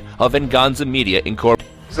opinion of Venganza Media Incorporated.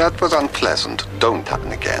 That was unpleasant. Don't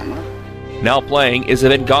happen again. Now Playing is a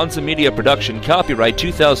Venganza Media production, copyright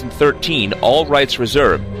 2013, all rights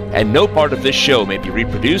reserved, and no part of this show may be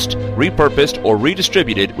reproduced, repurposed, or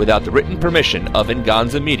redistributed without the written permission of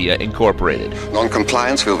Venganza Media Incorporated.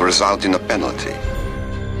 Non-compliance will result in a penalty.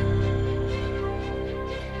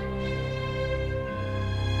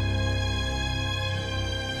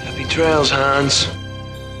 Happy trails, Hans.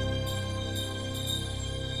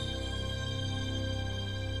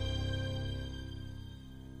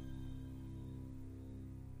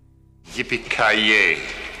 Yippee-ki-yay,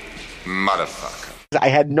 motherfucker. I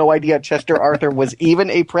had no idea Chester Arthur was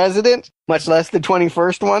even a president, much less the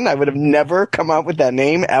 21st one. I would have never come out with that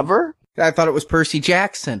name ever. I thought it was Percy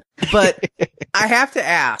Jackson. But I have to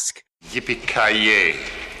ask. Yippee-ki-yay,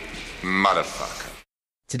 motherfucker.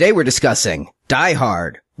 Today we're discussing Die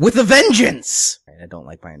Hard with a Vengeance. I don't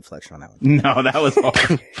like my inflection on that one. No, that was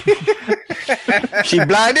hard. She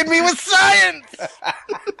blinded me with science.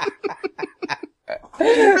 She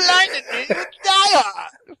blinded me with Die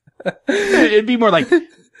Hard. It'd be more like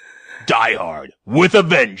Die Hard with a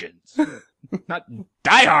Vengeance. Not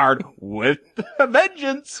Die Hard with a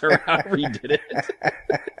Vengeance, or however you did it.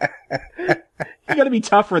 You gotta be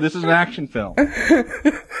tougher. This is an action film.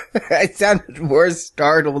 I sounded more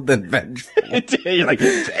startled than vengeful. You're like,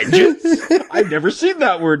 Vengeance? I've never seen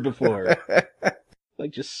that word before.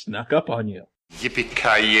 Like, just snuck up on you.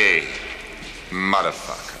 Yippee-ki-yay,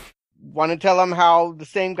 motherfucker. Want to tell him how the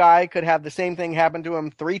same guy could have the same thing happen to him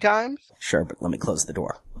 3 times? Sure, but let me close the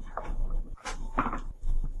door.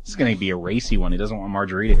 This is gonna be a racy one. He doesn't want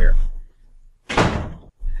Margarita here.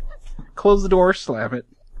 Close the door, slam it.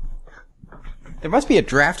 There must be a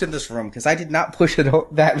draft in this room, because I did not push it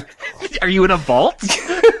that... Are you in a vault?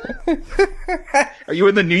 Are you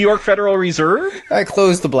in the New York Federal Reserve? I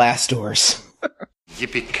closed the blast doors.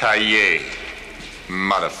 Yippee-ki-yay,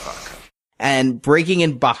 motherfucker. And breaking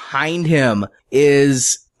in behind him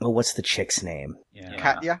is... Oh, what's the chick's name? Yeah.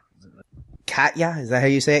 Katya? Katya? Is that how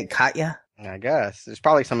you say it? Katya? I guess. There's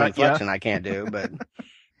probably some inflection I can't do, but...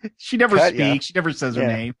 She never Katya. speaks. She never says her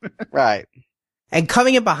name. Right. And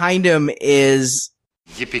coming in behind him is...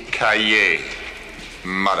 Yippee-ki-yay,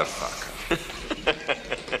 motherfucker.